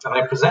came in and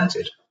I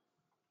presented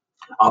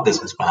our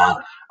business plan,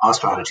 our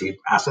strategy,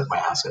 asset by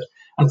asset.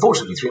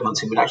 Unfortunately, 3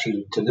 months in, we'd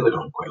actually delivered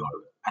on quite a lot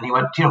of it. And he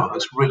went,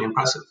 that's really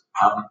impressive.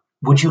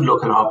 Would you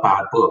look at our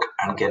bad book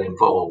and get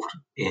involved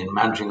in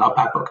managing our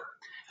bad book?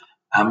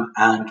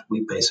 And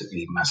we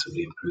basically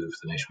massively improved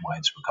the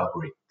Nationwide's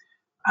recovery.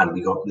 And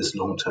we got this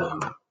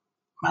long-term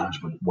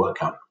management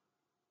workout.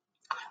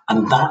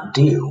 And that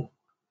deal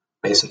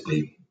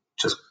basically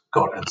just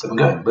got M7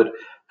 going. But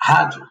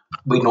had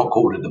we not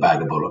called it the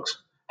bag of bollocks,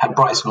 had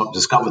Bryce not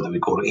discovered that we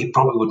called it, he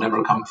probably would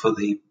never come for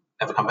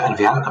and if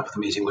he hadn't come for the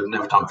meeting, would have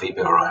never done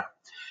VBRI.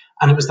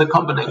 And it was the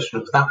combination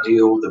of that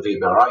deal, the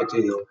VBRI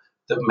deal,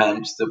 that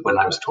meant that when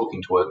I was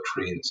talking to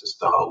Oaktree and to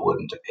Starwood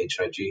and to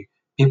HIG,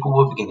 people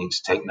were beginning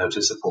to take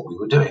notice of what we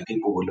were doing.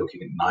 People were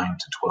looking at 9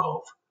 to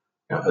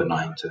 12,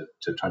 09 to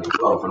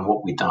 2012, and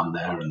what we'd done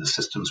there and the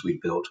systems we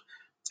built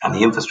and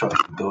the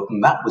infrastructure we built,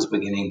 and that was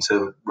beginning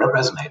to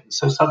resonate. And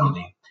so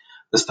suddenly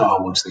the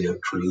Starwoods, the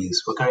Oaktrees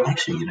were going,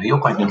 actually,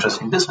 you're quite an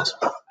interesting business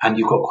and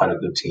you've got quite a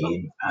good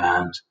team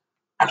and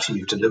actually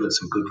you've delivered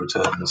some good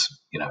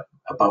returns,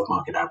 above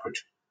market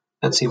average.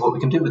 Let's see what we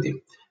can do with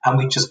you. And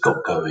we just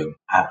got going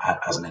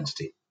as an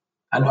entity.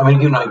 And I'm going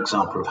to give you an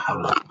example of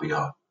how lucky we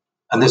are.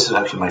 And this is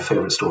actually my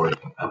favorite story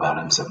about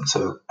M7.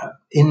 So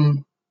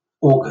in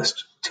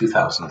August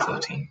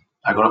 2013,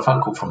 I got a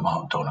phone call from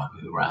Mark Donner,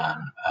 who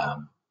ran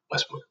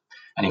Westbrook.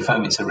 And he phoned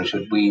me and said,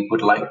 Richard, we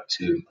would like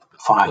to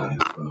fire you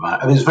from the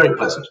management. It was very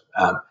pleasant.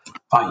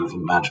 Fire you from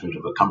the management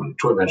of a company,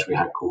 joint venture we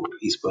had called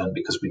Eastburn,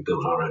 because we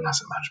built our own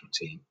asset management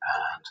team.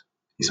 And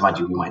he said, mind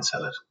you, we might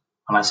sell it.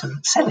 And I said,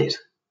 sell it?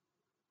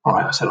 All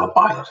right. I said, I'll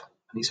buy it.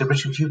 And he said,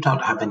 Richard, you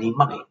don't have any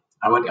money.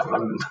 I went, yeah,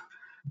 well,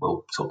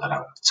 we'll sort that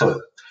out.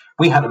 So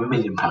we had £1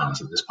 million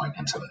at this point,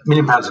 £1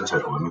 million in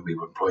total. I mean, we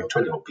were employing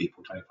 20 odd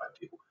people, 25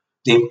 people.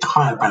 The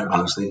entire bank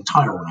balance, the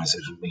entire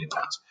organisation, £1 million.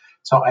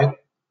 So I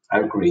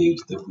agreed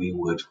that we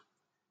would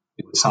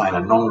sign a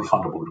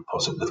non-refundable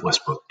deposit with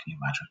Westbrook. Can you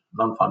imagine?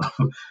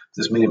 Non-refundable.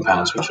 There's £1 million,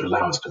 which would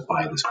allow us to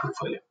buy this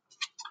portfolio.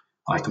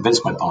 And I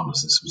convinced my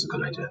partners this was a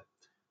good idea.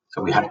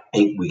 So we had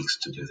 8 weeks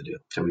to do the deal.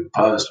 So we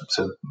paused.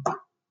 So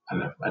I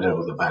don't know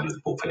what the value of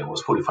the portfolio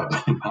was,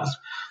 £45 million.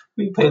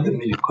 We paid the £1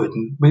 million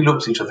and we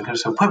looked at each other and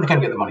said, where are we going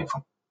to get the money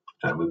from?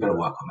 So we better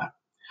work on that.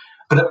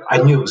 But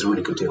I knew it was a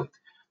really good deal.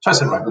 So I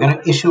said, right, we're going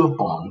to issue a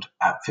bond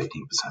at 15%.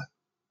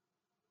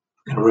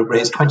 We're going to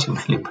raise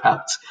 £20 million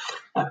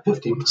at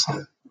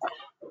 15%.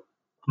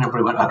 And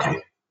everybody went,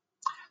 okay.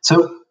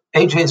 So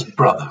AJ's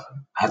brother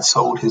had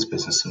sold his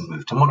business and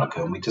moved to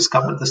Monaco, and we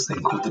discovered this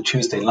thing called the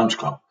Tuesday Lunch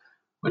Club,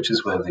 which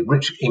is where the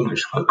rich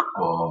English folk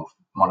of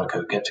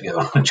Monaco get together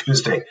on a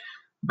Tuesday,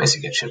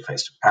 basically get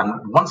shit-faced.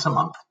 And once a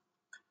month,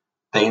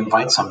 they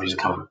invite somebody to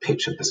come and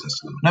pitch a business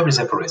to them. Nobody's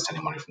ever raised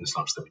any money from this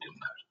lunch that we didn't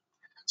know.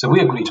 So we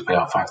agreed to pay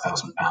our £5,000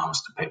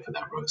 to pay for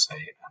that rosé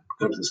and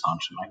go to this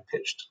lunch, and I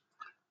pitched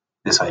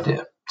this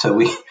idea. So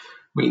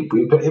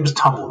it was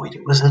tumbleweed.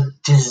 It was a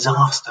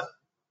disaster.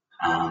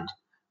 And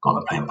got on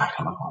the plane back,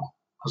 and I'm like, oh,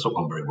 that's not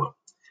gone very well.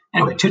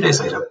 Anyway, 2 days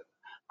later,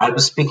 I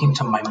was speaking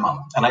to my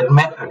mum, and I'd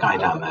met a guy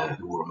down there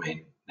who will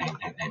remain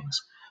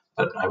nameless.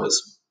 But I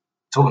was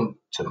talking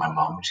to my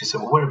mum, and she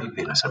said, "Well, where have you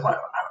been?" I said, "Well,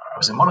 I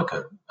was in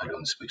Monaco earlier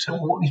this week." She said,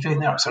 "Well, what were you doing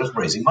there?" I said, "I was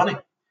raising money."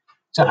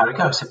 So how'd it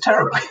go? I said,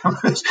 "Terribly."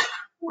 It was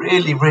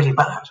really, really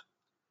bad.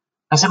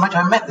 I said,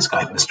 "I met this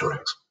guy, Mr.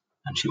 X."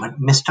 And she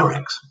went, "Mr.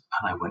 X?"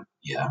 And I went,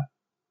 "Yeah."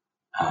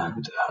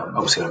 And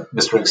obviously,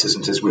 Mr. X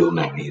isn't his real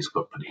name. He's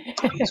very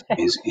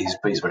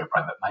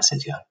private. And I said,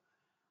 "Yeah."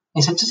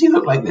 He said, "Does he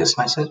look like this?"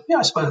 And I said, "Yeah,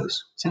 I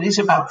suppose." He said, "He's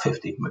about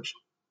 50, which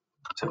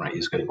 7 or 8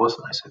 years ago he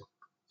wasn't." I said,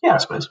 "Yeah, I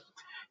suppose." He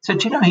said,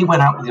 "Do you know he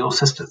went out with your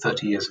sister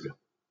 30 years ago?"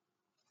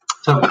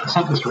 So I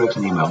sent Mr. X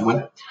an email and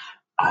went,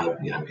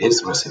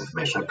 "Here's the rest of the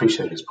information. I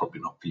appreciate it's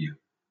probably not for you.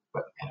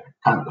 But,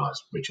 kind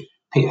regards, Richard.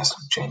 P.S.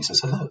 Jane says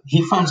hello."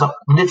 He phones up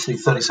literally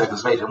 30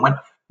 seconds later and went,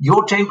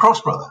 "You're Jane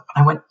Croft's brother?"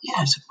 And I went, "Yeah."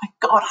 I said, "My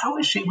God, how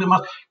is she? We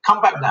must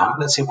come back now.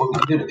 Let's see what we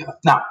can do together."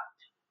 Now,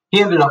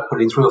 he ended up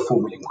putting 3 or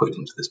 4 million quid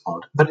into this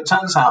bond. But it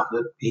turns out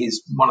that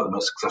he's one of the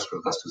most successful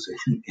investors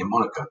in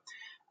Monaco.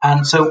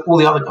 And so all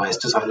the other guys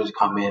decided to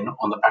come in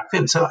on the back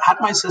fin. So had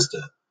my sister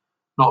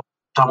not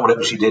done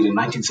whatever she did in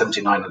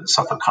 1979 at the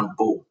Suffolk Hunt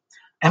Ball,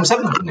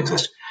 M7 wouldn't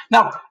exist.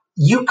 Now,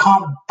 you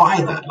can't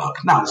buy that luck.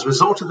 Now, as a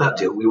result of that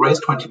deal, we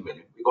raised 20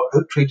 million. We got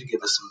Oaktree to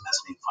give us some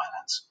mezzanine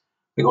finance.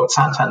 We got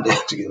Santander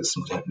to give us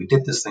some debt. We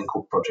did this thing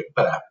called Project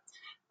Bear,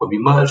 where we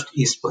merged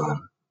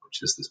Eastburn,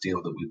 which is this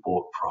deal that we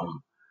bought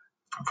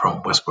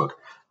from Westbrook,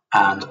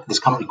 and this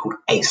company called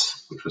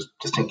Ace, which was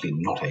distinctly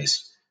not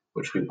Ace,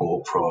 which we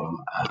bought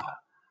from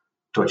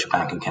Deutsche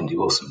Bank and Kennedy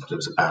Wilson, but it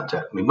was a bad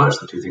debt. We merged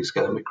the two things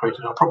together and we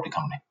created our property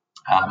company.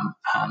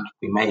 And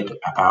we made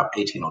about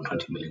 18 or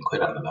 20 million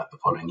quid out of that the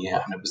following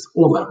year. And it was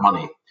all that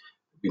money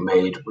we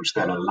made, which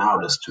then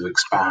allowed us to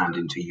expand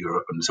into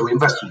Europe. And so we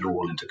invested it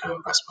all into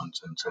co-investment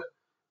and to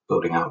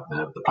building out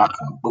the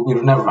platform. But we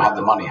would never have had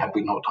the money had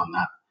we not done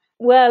that.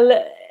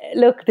 Well,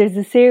 look, there's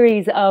a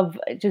series of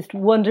just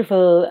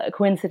wonderful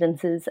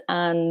coincidences,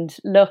 and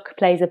luck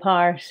plays a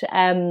part.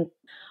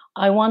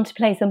 I want to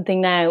play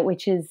something now,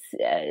 which is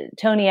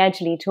Tony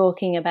Edgley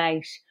talking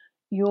about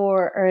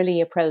your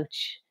early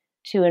approach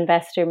to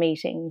investor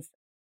meetings.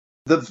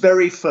 The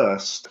very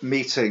first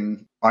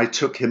meeting I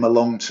took him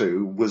along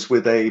to was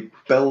with a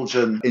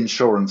Belgian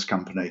insurance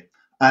company.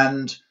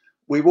 And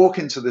we walk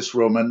into this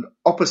room, and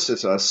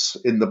opposite us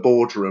in the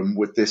boardroom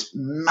with this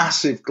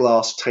massive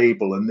glass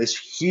table and this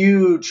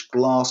huge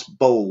glass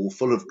bowl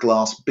full of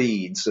glass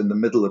beads in the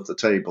middle of the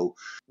table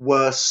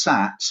were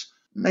sat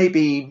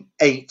maybe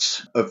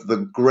 8 of the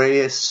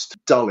greyest,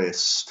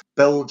 dullest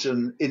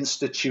Belgian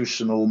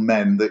institutional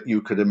men that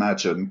you could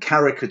imagine,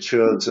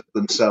 caricatures of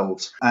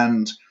themselves.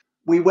 And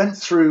we went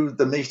through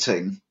the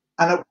meeting,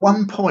 and at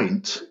one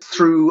point,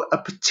 through a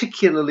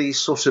particularly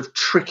sort of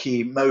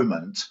tricky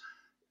moment,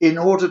 in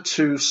order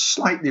to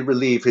slightly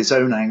relieve his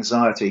own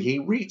anxiety, he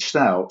reached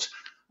out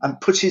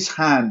and put his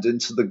hand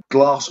into the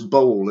glass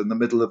bowl in the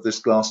middle of this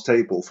glass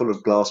table full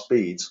of glass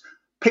beads,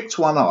 picked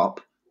one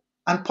up,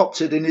 and popped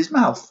it in his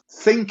mouth,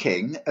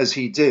 thinking, as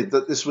he did,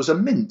 that this was a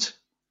mint.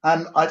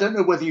 And I don't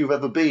know whether you've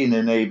ever been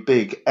in a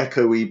big,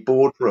 echoey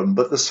boardroom,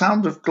 but the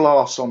sound of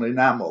glass on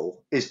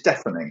enamel is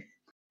deafening.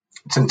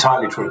 It's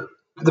entirely true.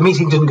 The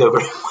meeting didn't go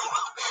very well.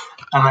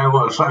 And I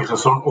was like, I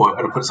thought, I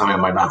better put something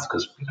in my mouth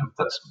because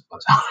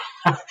that's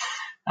how.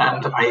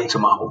 And I ate a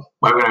marble.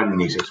 Well, I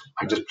didn't eat it.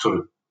 I just sort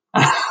of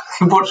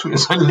he watched me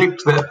as I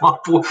licked that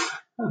marble,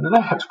 and then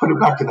I had to put it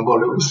back in the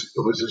bowl. It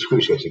was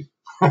excruciating.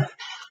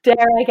 Dare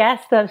I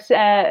guess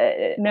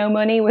that no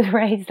money was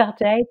raised that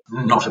day?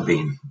 Not a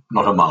bean,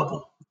 not a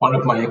marble. One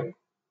of my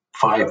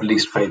 5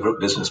 least favourite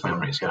business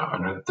memories. Yeah,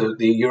 and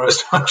the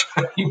Eurostar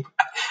journey.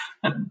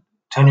 And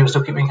Tony was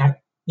looking at me going,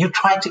 "You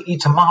tried to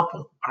eat a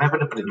marble." And I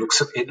went, "But it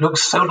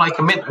looks so like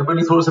a mint. I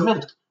really thought it was a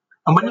mint."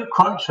 And when you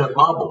crunch a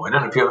marble, I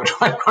don't know if you ever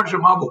tried to crunch a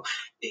marble,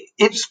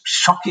 it's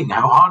shocking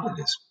how hard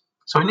it is.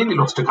 So I nearly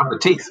lost a couple of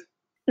teeth.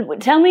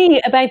 Tell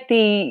me about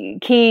the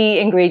key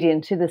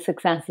ingredient to the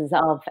successes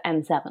of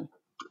M7.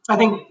 I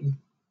think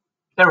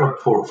there are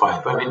 4 or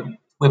 5. I mean,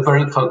 we're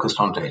very focused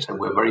on data.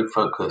 We're very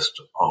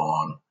focused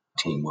on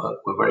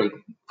teamwork. We're very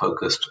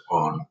focused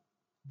on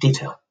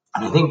detail.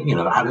 And I think,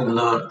 having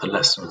learned the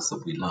lessons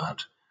that we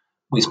learned,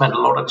 we spend a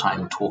lot of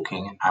time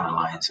talking,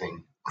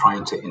 analyzing,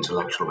 trying to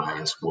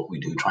intellectualize what we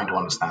do, trying to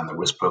understand the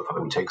risk profile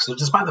that we take. So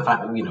despite the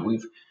fact that,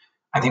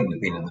 I think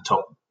we've been in the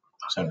top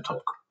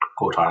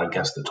quartile, I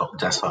guess the top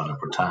decile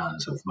of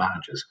returns of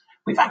managers,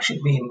 we've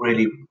actually been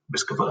really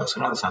risk averse.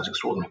 I know that sounds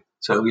extraordinary.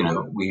 So,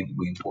 we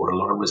bought a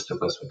lot of risk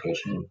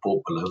diversification, we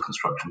bought below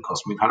construction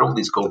costs. We've had all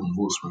these golden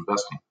rules for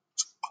investing.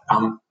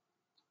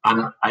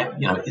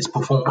 It's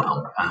performed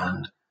well.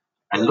 And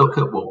I look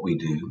at what we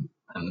do,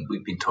 and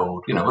we've been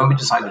told, when we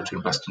decided to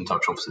invest in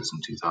Dutch offices in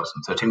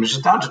 2013, which is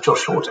down to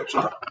Josh Short,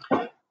 actually,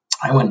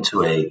 I went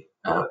to a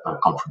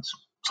conference,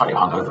 slightly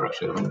hungover,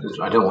 actually. I mean,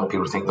 I don't want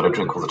people to think that I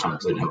drink all the time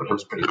because I don't, but I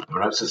was pretty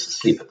hungover. I was just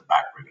asleep at the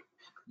back, really.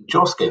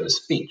 Josh gave a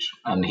speech,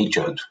 and he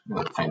joked,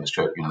 the famous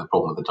joke, the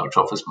problem with the Dutch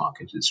office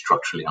market is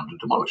structurally under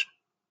demolition.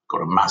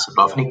 Got a massive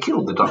laugh, and he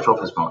killed the Dutch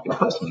office market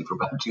personally for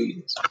about 2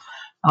 years.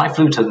 And I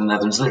flew to the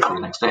Netherlands literally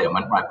the next day and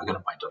went, right, we're going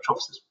to buy Dutch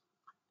offices.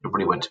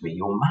 Everybody went to me,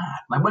 you're mad.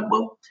 And I went,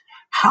 well,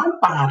 how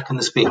bad can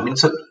this be? I mean,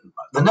 so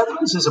the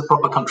Netherlands is a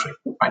proper country,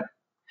 right?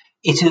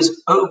 It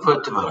is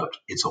overdeveloped,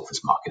 its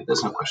office market.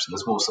 There's no question.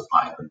 There's more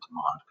supply than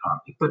demand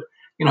currently. But,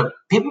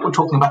 people were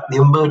talking about the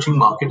emerging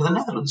market of the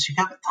Netherlands. You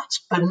go,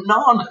 that's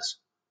bananas.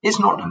 It's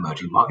not an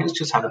emerging market. It's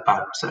just had a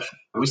bad recession.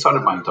 And we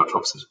started buying Dutch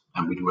offices,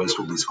 and we'd raised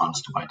all these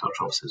funds to buy Dutch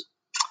offices.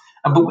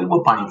 But we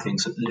were buying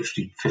things at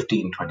literally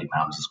 £15,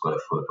 £20 a square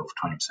foot of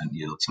 20%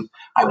 yields. And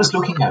I was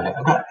looking at it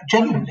and going,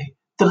 genuinely,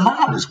 the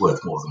land is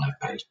worth more than I've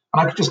paid.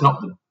 And I could just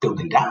knock the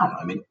building down.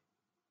 I mean,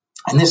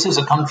 and this is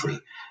a country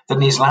that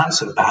needs land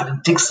so bad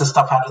it digs the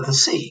stuff out of the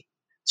sea.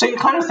 So you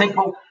kind of think,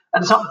 well,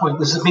 at some point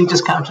this has been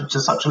discounted to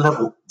such a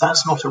level,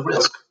 that's not a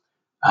risk.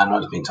 And I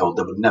was being told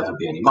there would never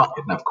be any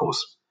market. And of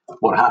course,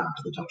 what happened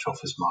to the Dutch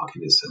office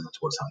market is similar to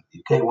what's happened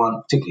to the UK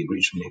one, particularly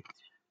regionally.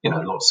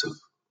 Lots of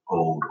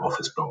old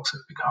office blocks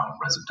have become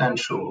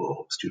residential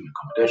or student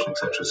accommodation,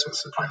 etc. So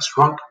supply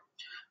shrunk.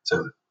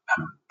 So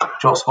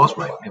Joss was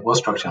right. It was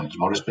structurally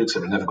demolished,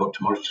 so it never got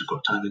demolished, it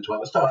got turned into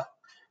other stuff.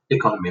 The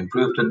economy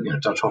improved,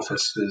 and Dutch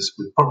offices,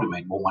 we've probably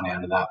made more money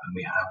out of that than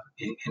we have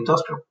in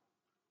industrial.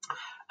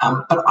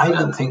 But I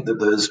don't think that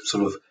those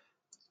sort of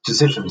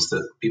decisions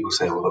that people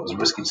say, well, that was a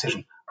risky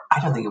decision, I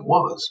don't think it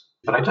was.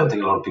 But I don't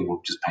think a lot of people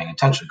were just paying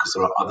attention because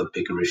there are other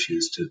bigger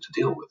issues to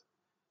deal with.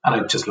 And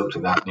I just looked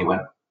at that and he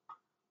went,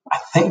 I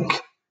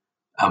think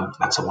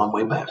that's a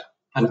one-way bet.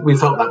 And we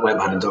felt that way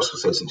about industrial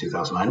estates in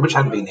 2009, which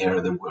hadn't been the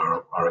area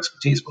where our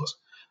expertise was.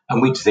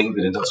 And we think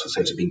that industrial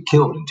estates had been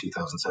killed in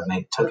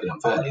 2007-8 totally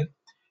unfairly.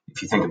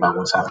 If you think about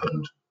what's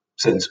happened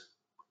since,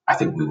 I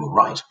think we were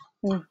right.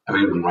 I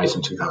mean, we were right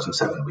in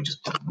 2007, we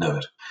just didn't know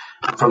it.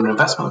 From an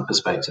investment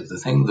perspective, the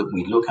thing that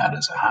we look at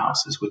as a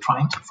house is we're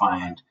trying to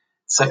find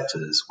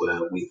sectors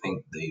where we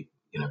think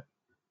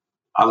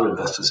other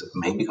investors have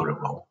maybe got it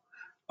wrong,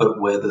 but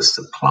where the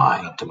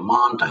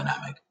supply-demand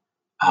dynamic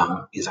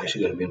is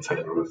actually going to be in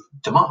favor of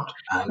demand.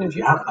 And if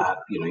you have that,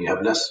 you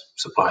have less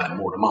supply and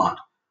more demand.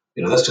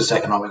 That's just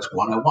economics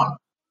 101.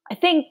 I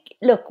think,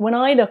 look, when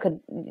I look at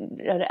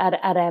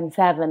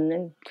M7,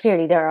 and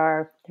clearly there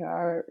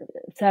are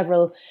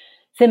several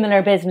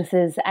similar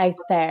businesses out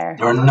there.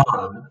 There are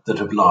none that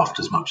have laughed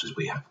as much as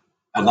we have,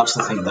 and that's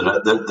the thing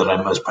that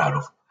I'm most proud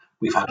of.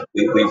 We've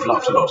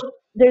laughed a lot.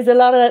 There's a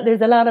lot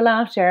of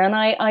laughter, and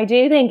I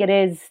do think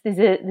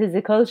there's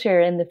a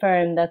culture in the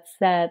firm that's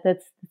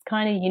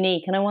kind of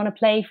unique, and I want to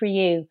play for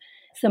you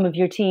some of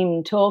your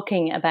team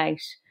talking about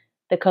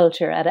the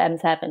culture at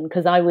M7,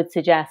 because I would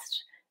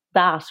suggest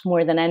that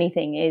more than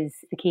anything is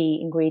the key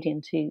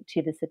ingredient to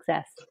the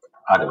success.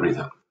 I'd agree with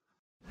that.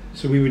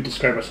 So we would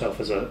describe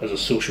ourselves as a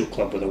social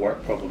club with a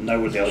work problem. Now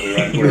we're the other way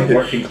around. We're a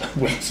working club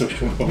with a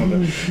social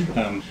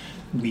problem.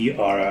 We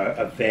are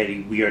a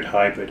very weird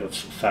hybrid of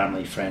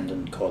family, friend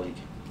and colleague.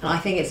 I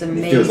think it's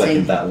amazing. It feels like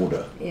in that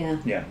order.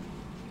 Yeah.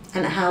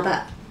 And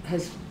how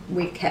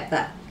we've kept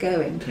that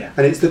going. Yeah.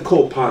 And it's the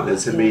core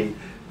partners. I mean,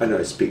 I know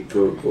I speak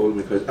for all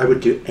because I would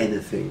do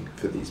anything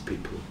for these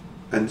people.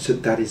 And so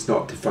that is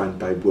not defined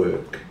by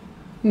work.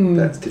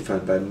 That's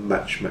defined by a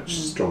much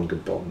stronger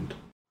bond.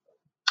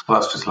 Well,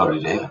 that's just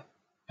lovely to hear.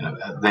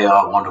 They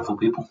are wonderful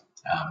people,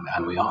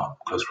 and we are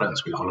close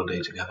friends. We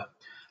holiday together,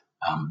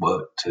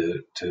 work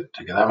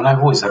together. I mean, I've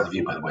always had the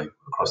view, by the way,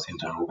 across the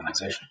entire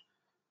organisation,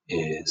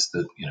 is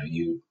that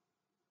you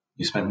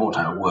spend more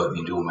time at work than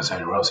you do almost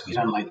anywhere else. If you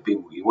don't like the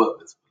people you work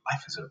with,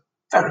 life is a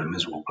very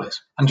miserable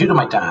place. And due to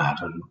my dad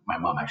and my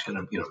mum, actually,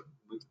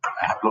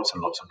 I have lots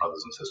and lots of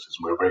brothers and sisters,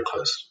 and we're a very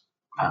close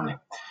family.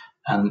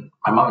 And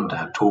my mum and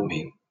dad taught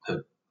me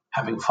that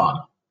having fun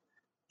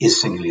is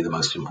singularly the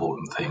most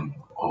important thing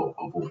of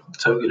all.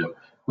 So,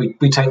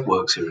 we take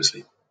work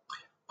seriously.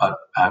 But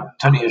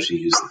Tony actually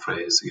used the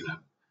phrase,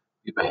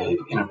 you behave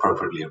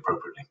inappropriately,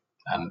 appropriately.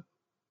 And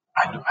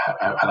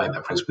I like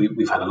that phrase.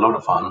 We've had a lot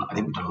of fun. I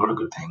think we've done a lot of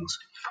good things.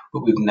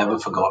 But we've never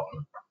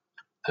forgotten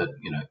that,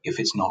 if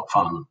it's not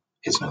fun,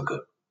 it's no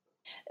good.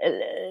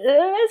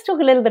 Let's talk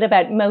a little bit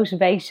about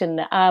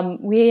motivation.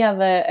 We have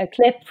a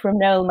clip from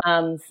Noel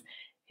Manns,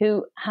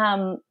 who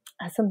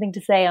has something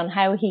to say on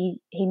how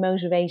he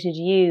motivated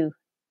you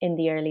in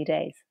the early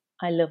days.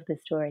 I love this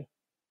story.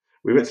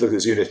 We went to look at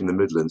this unit in the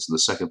Midlands in the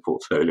second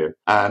portfolio,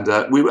 and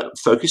we were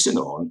focusing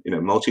on,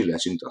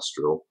 multi-let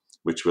industrial,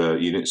 which were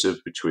units of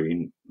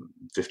between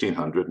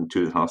 1,500 and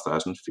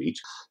 2,500 feet.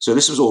 So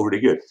this was all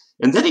really good.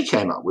 And then he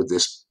came up with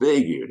this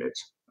big unit,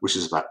 which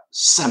is about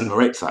 7,000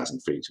 or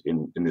 8,000 feet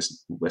in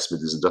this West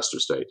Midlands industrial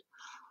estate.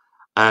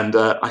 And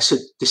I said,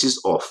 this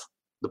is off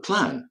the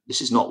plan.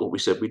 This is not what we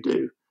said we'd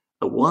do.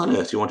 Why on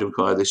earth do you want to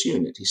acquire this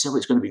unit? He said, well,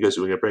 it's going to be good,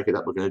 so we're going to break it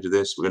up, we're going to do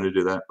this, we're going to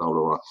do that, blah,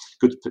 blah, blah.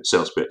 Good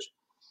sales pitch.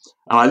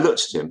 And I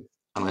looked at him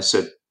and I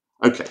said,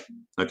 okay,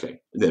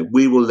 then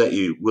we'll let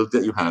you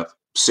have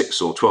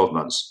 6 or 12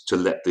 months to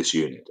let this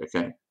unit,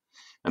 okay?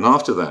 And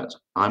after that,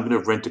 I'm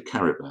going to rent a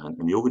caravan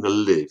and you're going to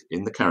live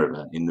in the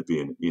caravan in the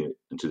unit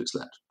until it's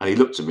let. And he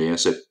looked at me and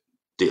said,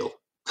 deal.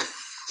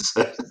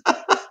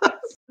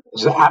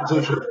 It's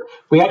absolutely true.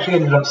 We actually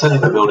ended up selling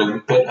the building a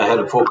bit ahead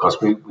of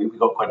forecast. We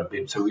got quite a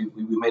bit, so we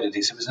made a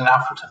decent. It was in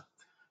Alfreton,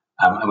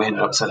 and we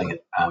ended up selling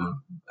it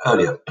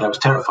earlier. But I was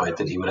terrified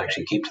that he would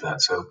actually keep to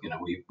that. So,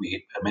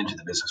 we amended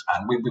the business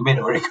plan. We made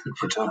a very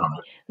good return on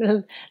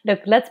it. Look,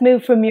 let's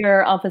move from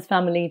your office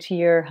family to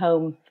your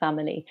home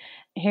family.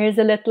 Here's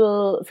a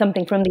little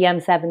something from the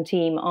M7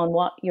 team on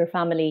what your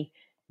family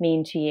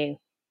mean to you.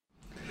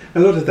 A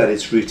lot of that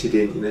is rooted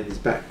in his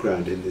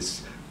background in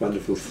this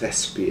wonderful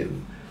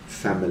thespian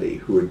family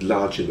who were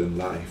larger than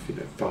life,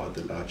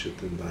 father larger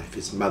than life,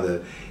 his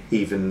mother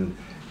even,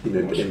 in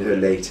her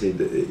later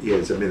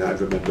years. I mean, I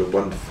remember a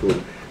wonderful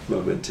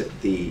moment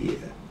at the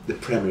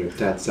premiere of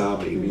Dad's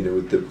Army,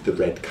 with the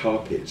red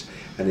carpet,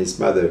 and his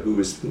mother,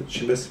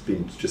 she must have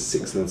been just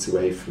 6 months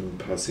away from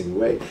passing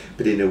away,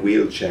 but in a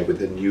wheelchair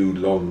with a new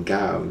long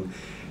gown,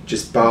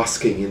 just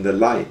basking in the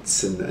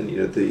lights and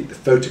the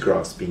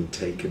photographs being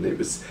taken. It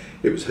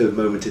was her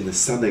moment in the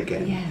sun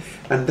again. Yes.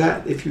 And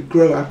that, if you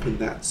grow up in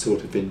that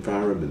sort of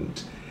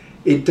environment,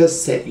 it does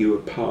set you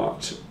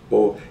apart,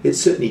 or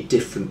it's certainly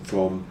different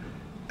from,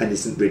 and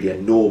isn't really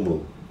a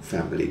normal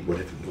family,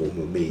 whatever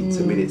normal means.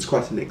 I mean,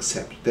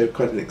 they're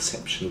quite an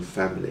exceptional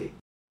family.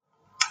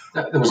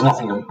 There was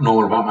nothing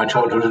normal about my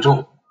childhood at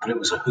all, but it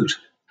was a hoot.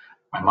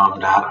 My mum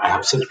and dad, I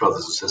have 6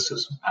 brothers and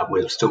sisters,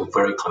 we're still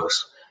very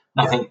close.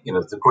 And I think,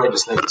 the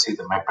greatest legacy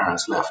that my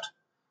parents left,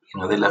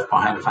 they left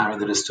behind a family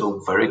that is still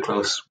very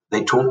close.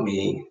 They taught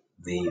me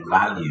the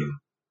value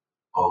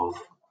of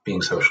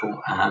being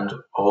social and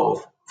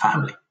of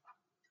family.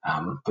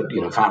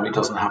 But, family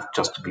doesn't have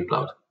just to be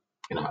blood,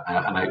 and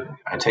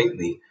I take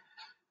the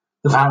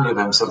family of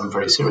M7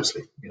 very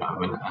seriously,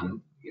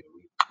 and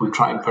we've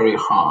tried very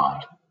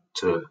hard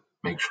to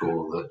make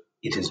sure that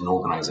it is an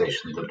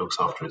organisation that looks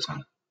after its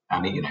own.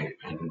 And,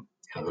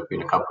 there have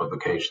been a couple of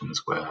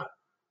occasions where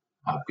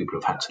people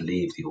have had to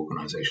leave the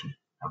organisation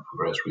for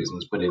various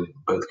reasons, but in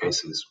both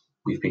cases,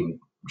 we've been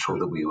sure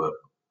that we were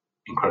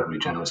incredibly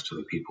generous to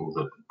the people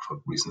that, for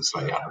reasons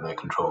slightly out of their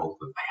control,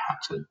 that they had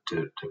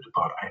to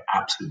depart. I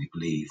absolutely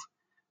believe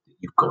that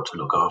you've got to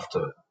look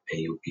after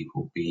your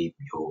people, be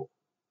your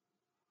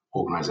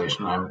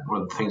organisation.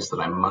 One of the things that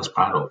I'm most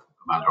proud of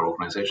about our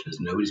organisation is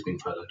nobody's been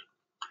furloughed.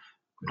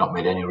 We've not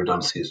made any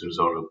redundancies as a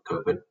result of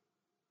COVID.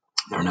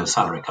 There are no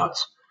salary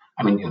cuts.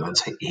 I mean,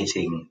 that's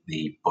hitting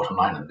the bottom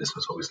line of the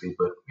business, obviously,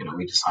 but,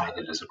 we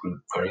decided as a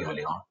group very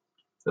early on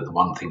that the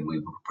one thing we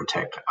would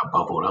protect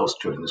above all else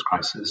during this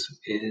crisis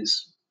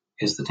is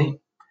the team.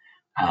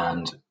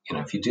 And,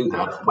 if you do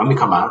that, when we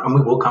come out, and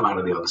we will come out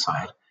of the other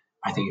side,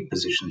 I think it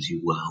positions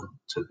you well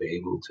to be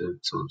able to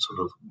sort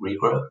of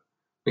regrow.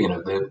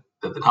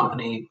 But, the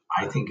company,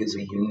 I think, is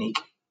a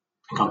unique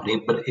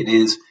company, but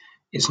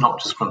it's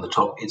not just from the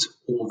top, it's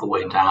all the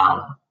way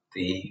down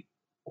the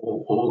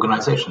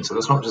organisation. So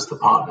it's not just the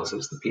partners,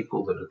 it's the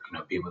people that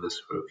have been with us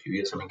for a few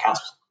years. I mean,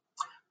 Cass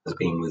has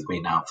been with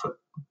me now for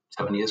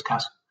 7 years,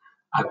 Cass.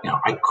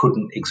 I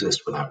couldn't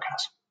exist without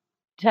Cass.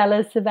 Tell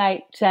us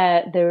about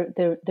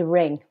the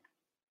ring,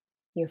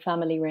 your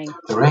family ring.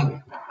 The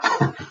ring.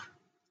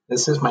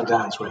 This is my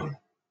dad's ring.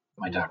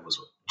 My dad was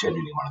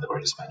genuinely one of the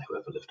greatest men who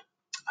ever lived.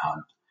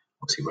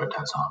 Obviously, he wrote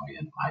Dad's Army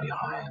and Mighty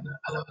High and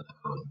 11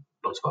 and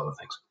lots of other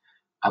things.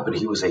 But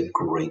he was a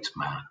great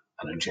man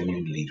and a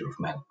genuine leader of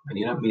men, and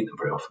you don't meet them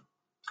very often.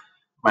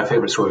 My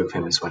favourite story of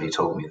him is when he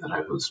told me that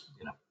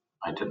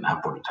I didn't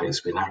have what it takes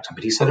to be an actor,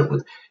 but he said it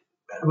with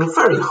a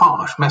very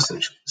harsh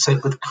message,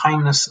 said with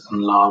kindness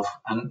and love,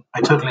 and I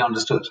totally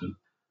understood.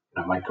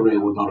 And my career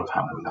would not have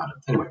happened without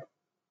him. Anyway,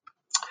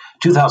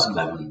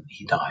 2011,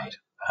 he died,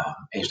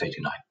 aged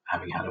 89,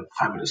 having had a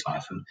fabulous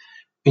life, and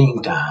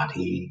being dad,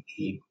 he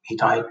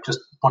died just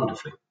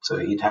wonderfully. So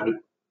he'd had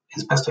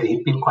his best day.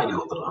 He'd been quite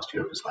ill the last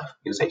year of his life.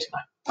 He was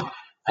 89.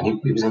 And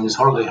he was in his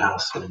holiday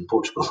house in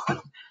Portugal.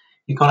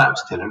 He'd gone out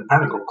to dinner and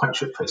apparently got quite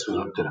shit-faced with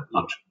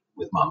lunch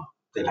with Mum.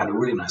 They'd had a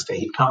really nice day.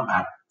 He'd come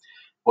back,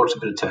 watched a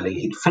bit of telly.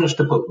 He'd finished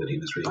a book that he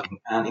was reading,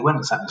 and he went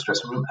and sat in his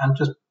dressing room and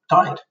just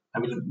died. I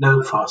mean,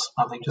 no fuss,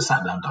 nothing, just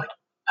sat down and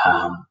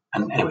died.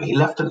 And anyway, he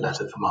left a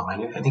letter for Mum.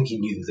 I think he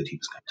knew that he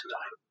was going to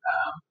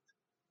die.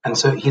 And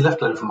so he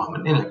left a letter for Mum,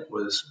 and in it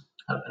was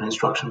an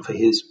instruction for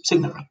his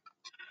signet ring.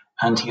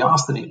 And he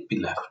asked that it be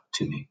left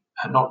to me,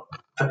 and not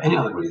for any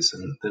other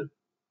reason that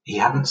he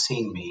hadn't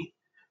seen me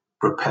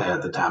repair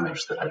the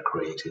damage that I'd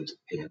created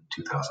in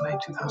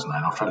 2008,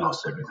 2009, after I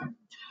lost everything.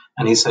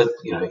 And he said,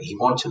 he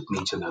wanted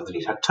me to know that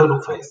he had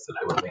total faith that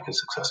I would make a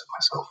success of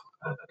myself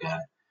again.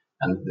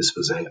 And this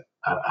was a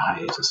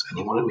hiatus. And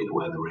he wanted me to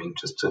wear the ring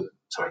just to,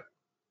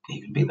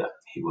 he could be there.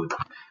 He would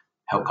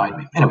help guide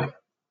me. Anyway,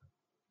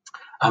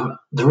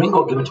 the ring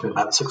got given to me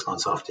about 6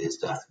 months after his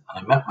death.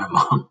 And I met my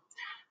mum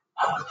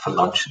for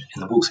lunch in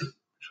the Wolsey,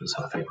 which was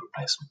her favourite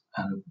place.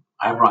 And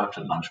I arrived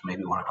at lunch,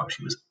 maybe 1 o'clock.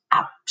 She was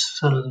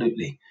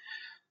absolutely,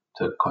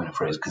 to coin a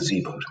phrase,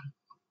 gazeboed.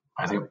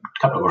 I think a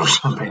couple of bottles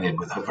of champagne in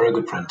with her very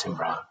good friend Tim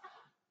Brown,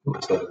 who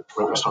was the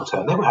restaurateur,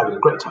 and they were having a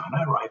great time. And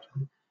I arrived.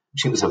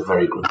 She was a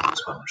very good lunch.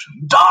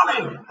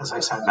 Darling! As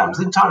I sat down,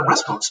 the entire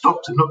restaurant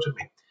stopped and looked at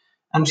me.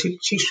 And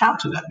she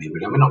shouted at me,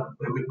 really. I mean,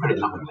 very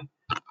lovingly.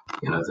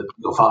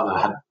 Your your father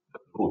had a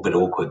little bit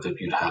awkward that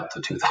you'd had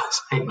the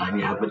 2008-9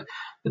 you had, but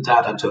the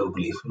dad had total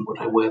belief in would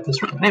I wear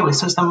this ring. Anyway,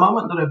 since the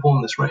moment that I've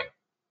worn this ring,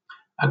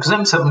 because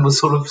M7 was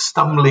sort of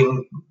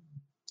stumbling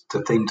to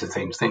thing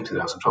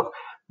 2012,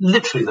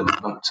 literally the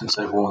moment since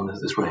I've worn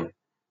this ring,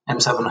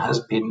 M7 has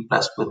been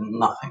blessed with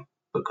nothing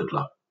but good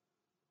luck.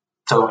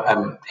 So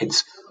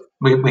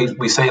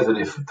we say that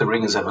if the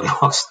ring is ever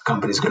lost, the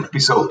company's going to be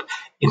sold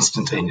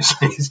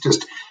instantaneously. It's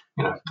just,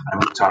 I'm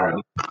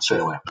retiring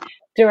straight away.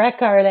 Direct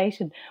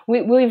correlation.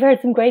 We've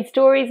heard some great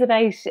stories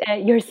about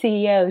your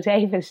CEO,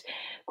 David,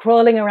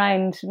 crawling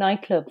around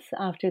nightclubs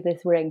after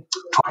this ring.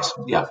 Twice,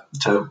 yeah.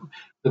 So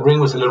the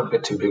ring was a little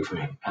bit too big for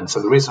me. And so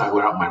the reason I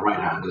wear it on my right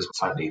hand is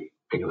slightly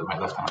bigger than my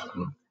left hand.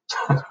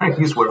 And I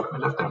used to wear it on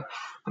my left hand.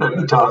 But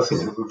only does,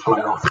 would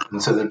fly off.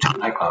 And so there are two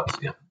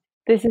nightclubs, yeah.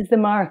 This is the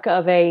mark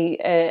of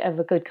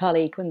a good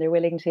colleague when they're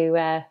willing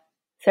to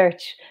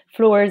search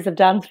floors of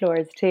dance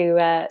floors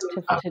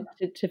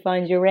to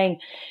find your ring.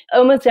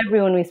 Almost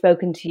everyone we've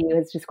spoken to you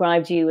has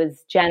described you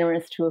as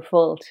generous to a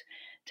fault.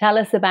 Tell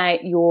us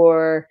about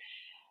your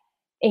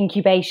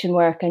incubation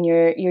work and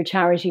your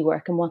charity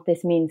work and what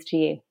this means to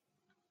you.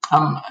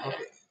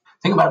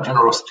 Thing about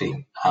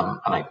generosity, and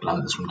I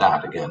learned this from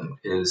Dad again,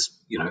 is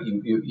you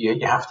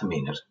have to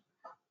mean it.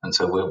 And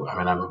so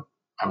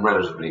I'm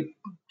relatively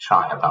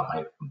shy about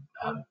my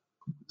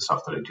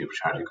stuff that I do for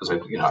charity because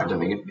I don't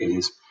think it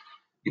is.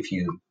 If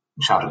you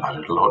shout about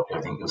it a lot, I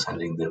think you're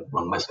sending the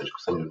wrong message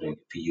because then you're doing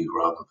it for you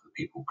rather than for the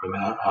people. But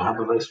I have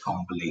a very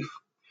strong belief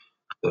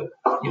that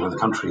the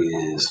country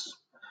is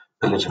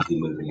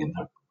politically moving in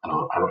there. And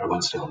I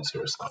won't stay on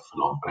serious stuff for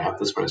long, but I have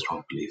this very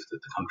strong belief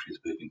that the country is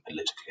moving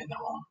politically in the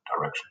wrong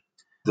direction.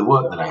 The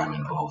work that I am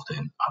involved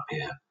in up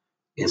here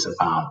is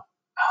about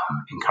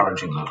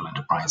encouraging local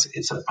enterprise.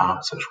 It's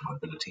about social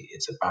mobility.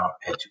 It's about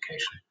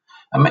education.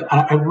 And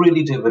I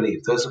really do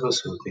believe those of us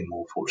who have been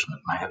more fortunate,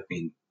 and I have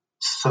been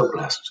so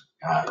blessed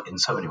in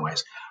so many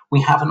ways,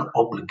 we have an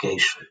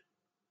obligation,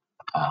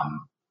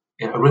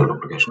 a real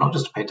obligation, not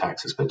just to pay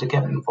taxes, but to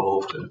get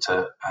involved and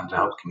to help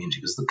the community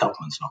because the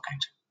government's not going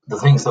to. The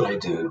things that I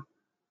do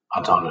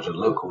are done at a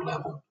local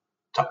level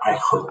to, I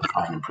hope,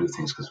 try and improve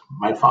things because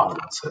my father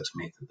once said to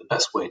me that the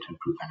best way to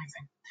improve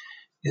anything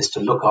is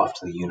to look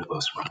after the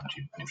universe around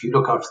you. And if you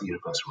look after the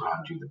universe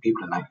around you, the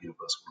people in that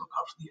universe will look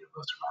after the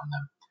universe around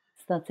them.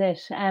 That's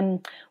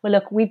it. Well,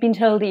 look, we've been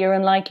told that you're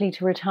unlikely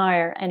to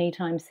retire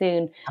anytime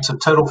soon. That's a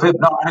total fib.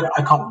 No,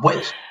 I can't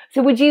wait.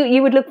 So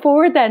you would look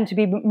forward then to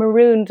be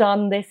marooned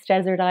on this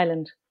desert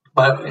island?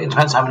 But it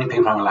depends how many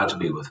people I'm allowed to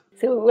be with.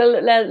 So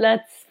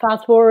let's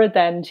fast forward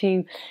then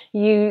to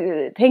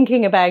you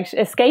thinking about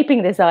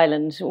escaping this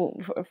island.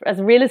 As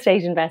a real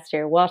estate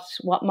investor, what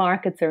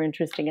markets are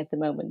interesting at the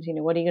moment?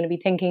 What are you going to be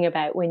thinking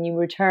about when you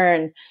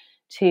return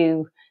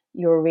to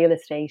your real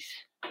estate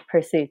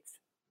pursuits?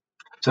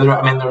 So there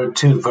are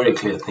two very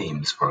clear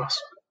themes for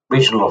us.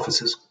 Regional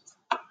offices.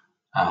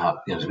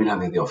 We don't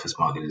think the office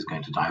market is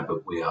going to die,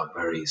 but we are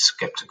very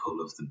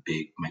skeptical of the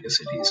big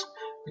megacities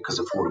because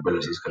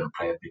affordability is going to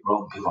play a big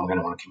role. People are going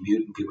to want to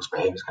commute and people's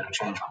behavior is going to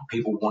change.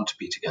 People want to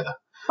be together.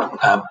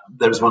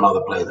 There's one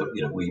other play that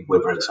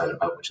we're very excited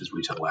about, which is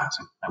retail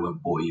warehousing. I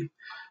won't bore you.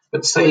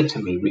 But say to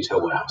me retail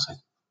warehousing.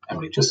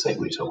 Emily, just say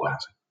retail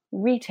warehousing.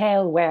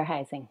 Retail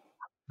warehousing.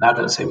 Now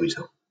don't say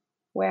retail.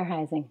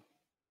 Warehousing.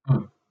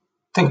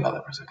 Think about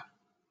that for a second.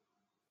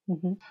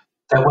 Mm-hmm.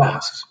 They're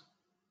warehouses.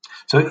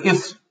 So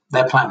if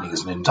their planning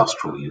is an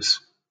industrial use,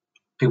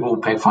 people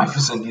will pay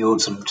 5%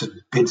 yields and just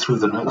bid through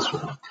the nose for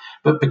them.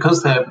 But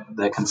because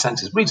their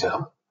consent is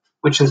retail,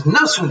 which is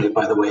notionally,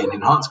 by the way, an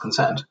enhanced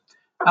consent,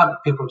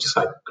 people are just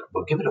like,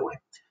 well, give it away.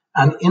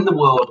 And in the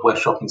world where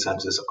shopping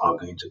centres are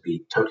going to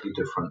be totally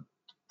different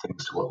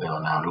things to what they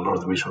are now, and a lot of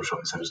the regional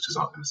shopping centres just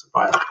aren't going to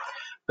survive,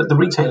 but the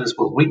retailers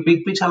will.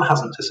 Retail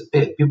hasn't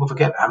disappeared. People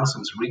forget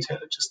Amazon's a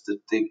retailer. Just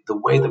the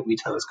way that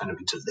retail is going to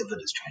be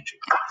delivered is changing.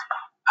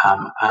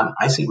 And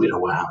I see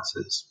retail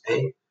warehouses,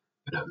 the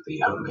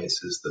home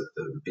bases,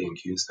 the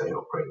B&Qs, they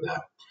operate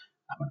there.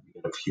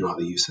 You get a few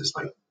other uses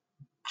like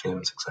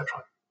gyms,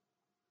 etc.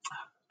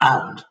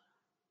 And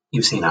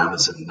you've seen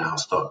Amazon now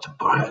start to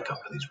buy a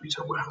couple of these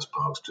retail warehouse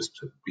parks just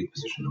to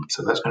reposition them.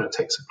 So that's going to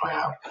take supply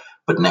out.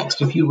 But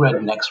next, if you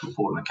read Next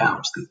report and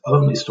accounts, the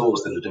only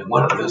stores that are doing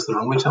well are those that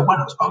are on retail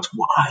warehouse parks.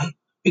 Why?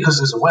 Because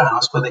there's a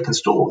warehouse where they can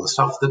store all the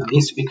stuff that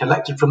needs to be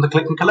collected from the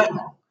click and collect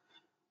model.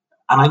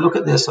 And I look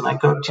at this and I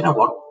go, do you know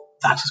what?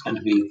 That is going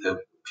to be the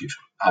future.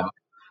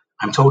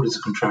 I'm told it's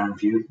a contrarian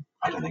view.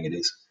 I don't think it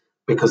is.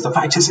 Because the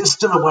fact is, it's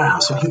still a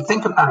warehouse. So if you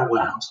think about a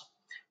warehouse,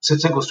 it's a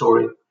single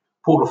story,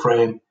 portal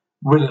frame,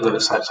 really low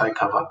side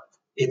cover.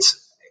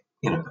 It's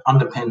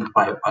underpinned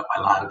by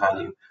land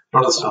value. A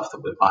lot of the stuff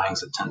that we're buying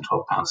is at 10,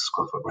 12 pounds a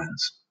square foot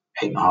rents,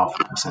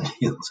 8.5%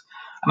 yields.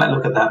 And I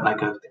look at that and I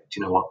go, do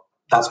you know what?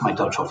 That's my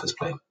Dutch office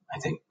play, I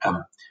think.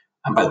 And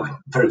by the way,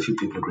 very few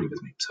people agree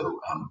with me. So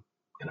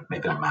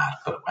maybe I'm mad,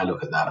 but I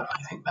look at that and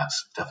I think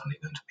that's definitely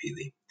going to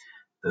be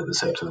the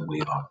sector that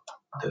we are,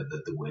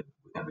 we're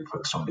going to be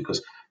focused on,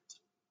 because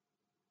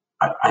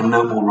I'm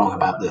no more wrong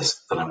about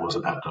this than I was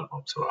about Dutch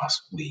or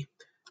us, we.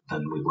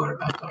 than we were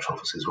about Dutch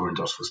offices or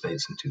industrial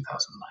estates in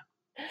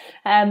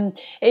 2009.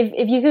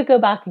 If you could go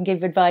back and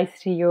give advice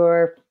to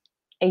your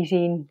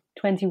 18,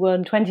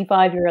 21,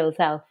 25-year-old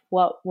self,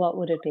 what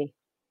would it be?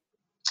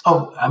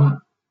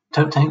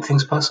 Don't take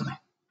things personally.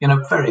 You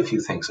know, very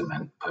few things are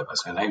meant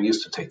personally. And I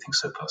used to take things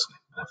so personally.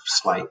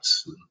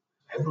 Slights,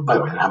 by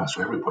the way, it happens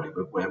to everybody,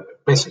 but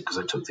basically because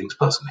I took things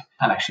personally.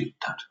 And actually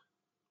don't.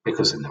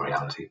 Because in the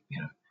reality,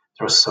 you know,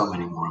 there are so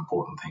many more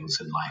important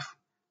things in life.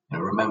 You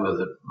know, remember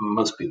that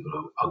most people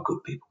are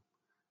good people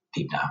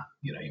deep down.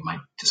 You know, you might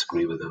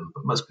disagree with them,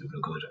 but most people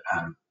are good.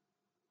 And,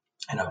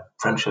 you know,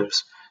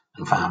 friendships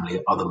and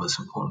family are the most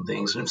important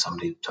things. And if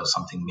somebody does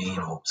something mean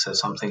or says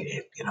something,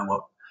 you know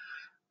what,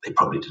 they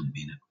probably didn't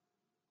mean it.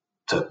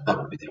 So that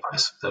would be the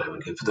advice that I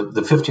would give.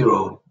 The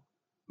 50-year-old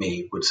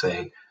me would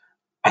say,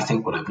 I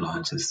think what I've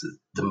learned is that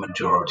the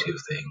majority of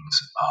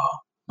things are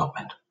not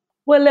meant.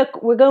 Well,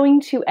 look, we're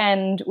going to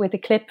end with a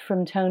clip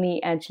from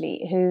Tony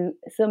Edgley, who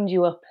summed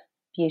you up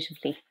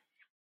beautifully.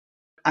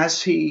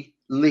 As he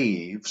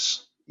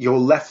leaves, you're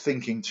left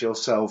thinking to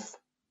yourself,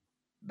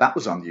 that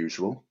was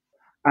unusual.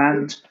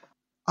 And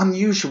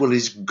unusual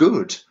is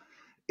good.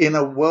 In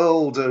a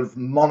world of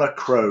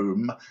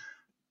monochrome,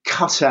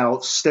 cut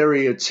out,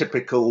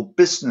 stereotypical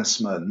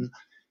businessmen,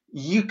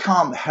 you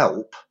can't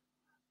help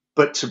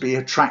but to be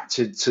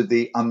attracted to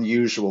the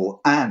unusual.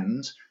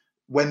 And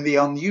when the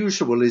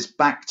unusual is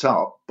backed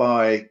up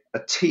by a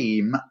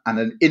team and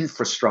an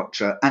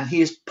infrastructure, and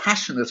he is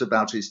passionate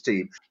about his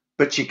team,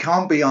 but you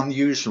can't be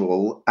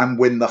unusual and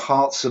win the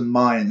hearts and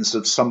minds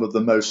of some of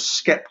the most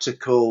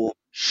skeptical,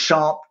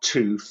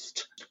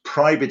 sharp-toothed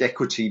private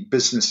equity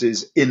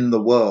businesses in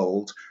the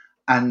world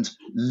and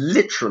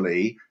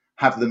literally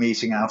have them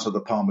eating out of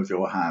the palm of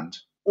your hand.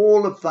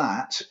 All of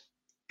that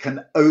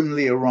can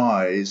only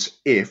arise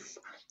if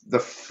the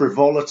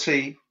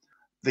frivolity,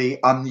 the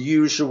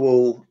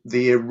unusual,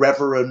 the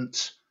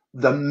irreverent,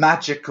 the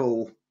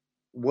magical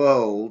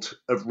world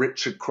of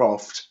Richard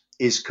Croft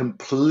is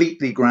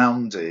completely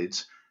grounded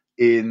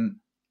in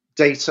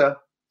data,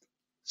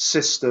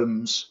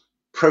 systems,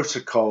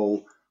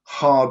 protocol,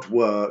 hard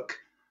work,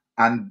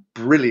 and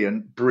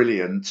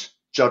brilliant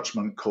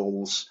judgment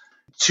calls.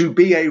 To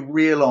be a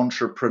real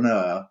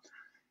entrepreneur,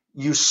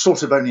 you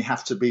sort of only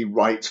have to be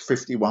right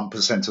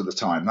 51% of the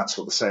time. That's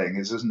what the saying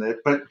is, isn't it?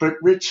 But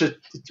Richard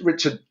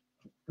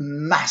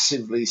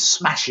massively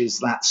smashes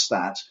that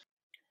stat.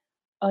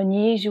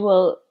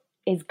 Unusual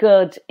is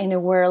good in a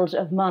world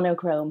of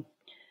monochrome.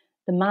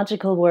 The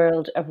magical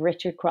world of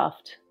Richard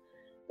Croft.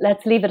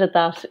 Let's leave it at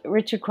that.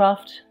 Richard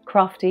Croft,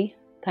 Crofty,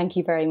 thank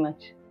you very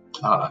much.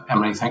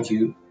 Emily, thank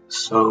you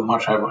so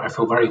much. I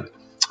feel very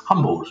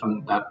humbled,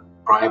 and that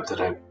bribe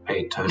that I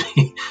paid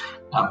Tony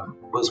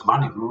was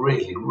money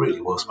really,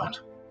 really well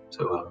spent.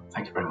 So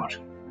thank you very much.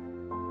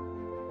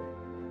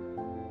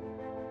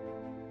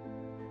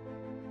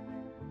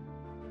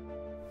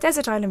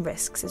 Desert Island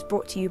Risks is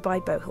brought to you by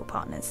Bowhill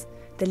Partners,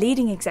 the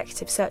leading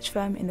executive search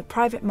firm in the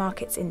private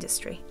markets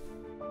industry.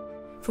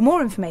 For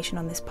more information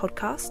on this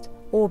podcast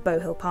or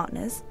Bowhill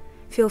Partners,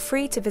 feel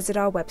free to visit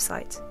our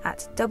website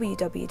at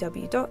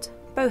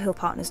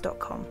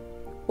www.bowhillpartners.com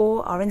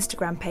or our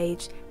Instagram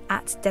page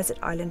 @Desert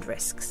Island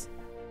Risks.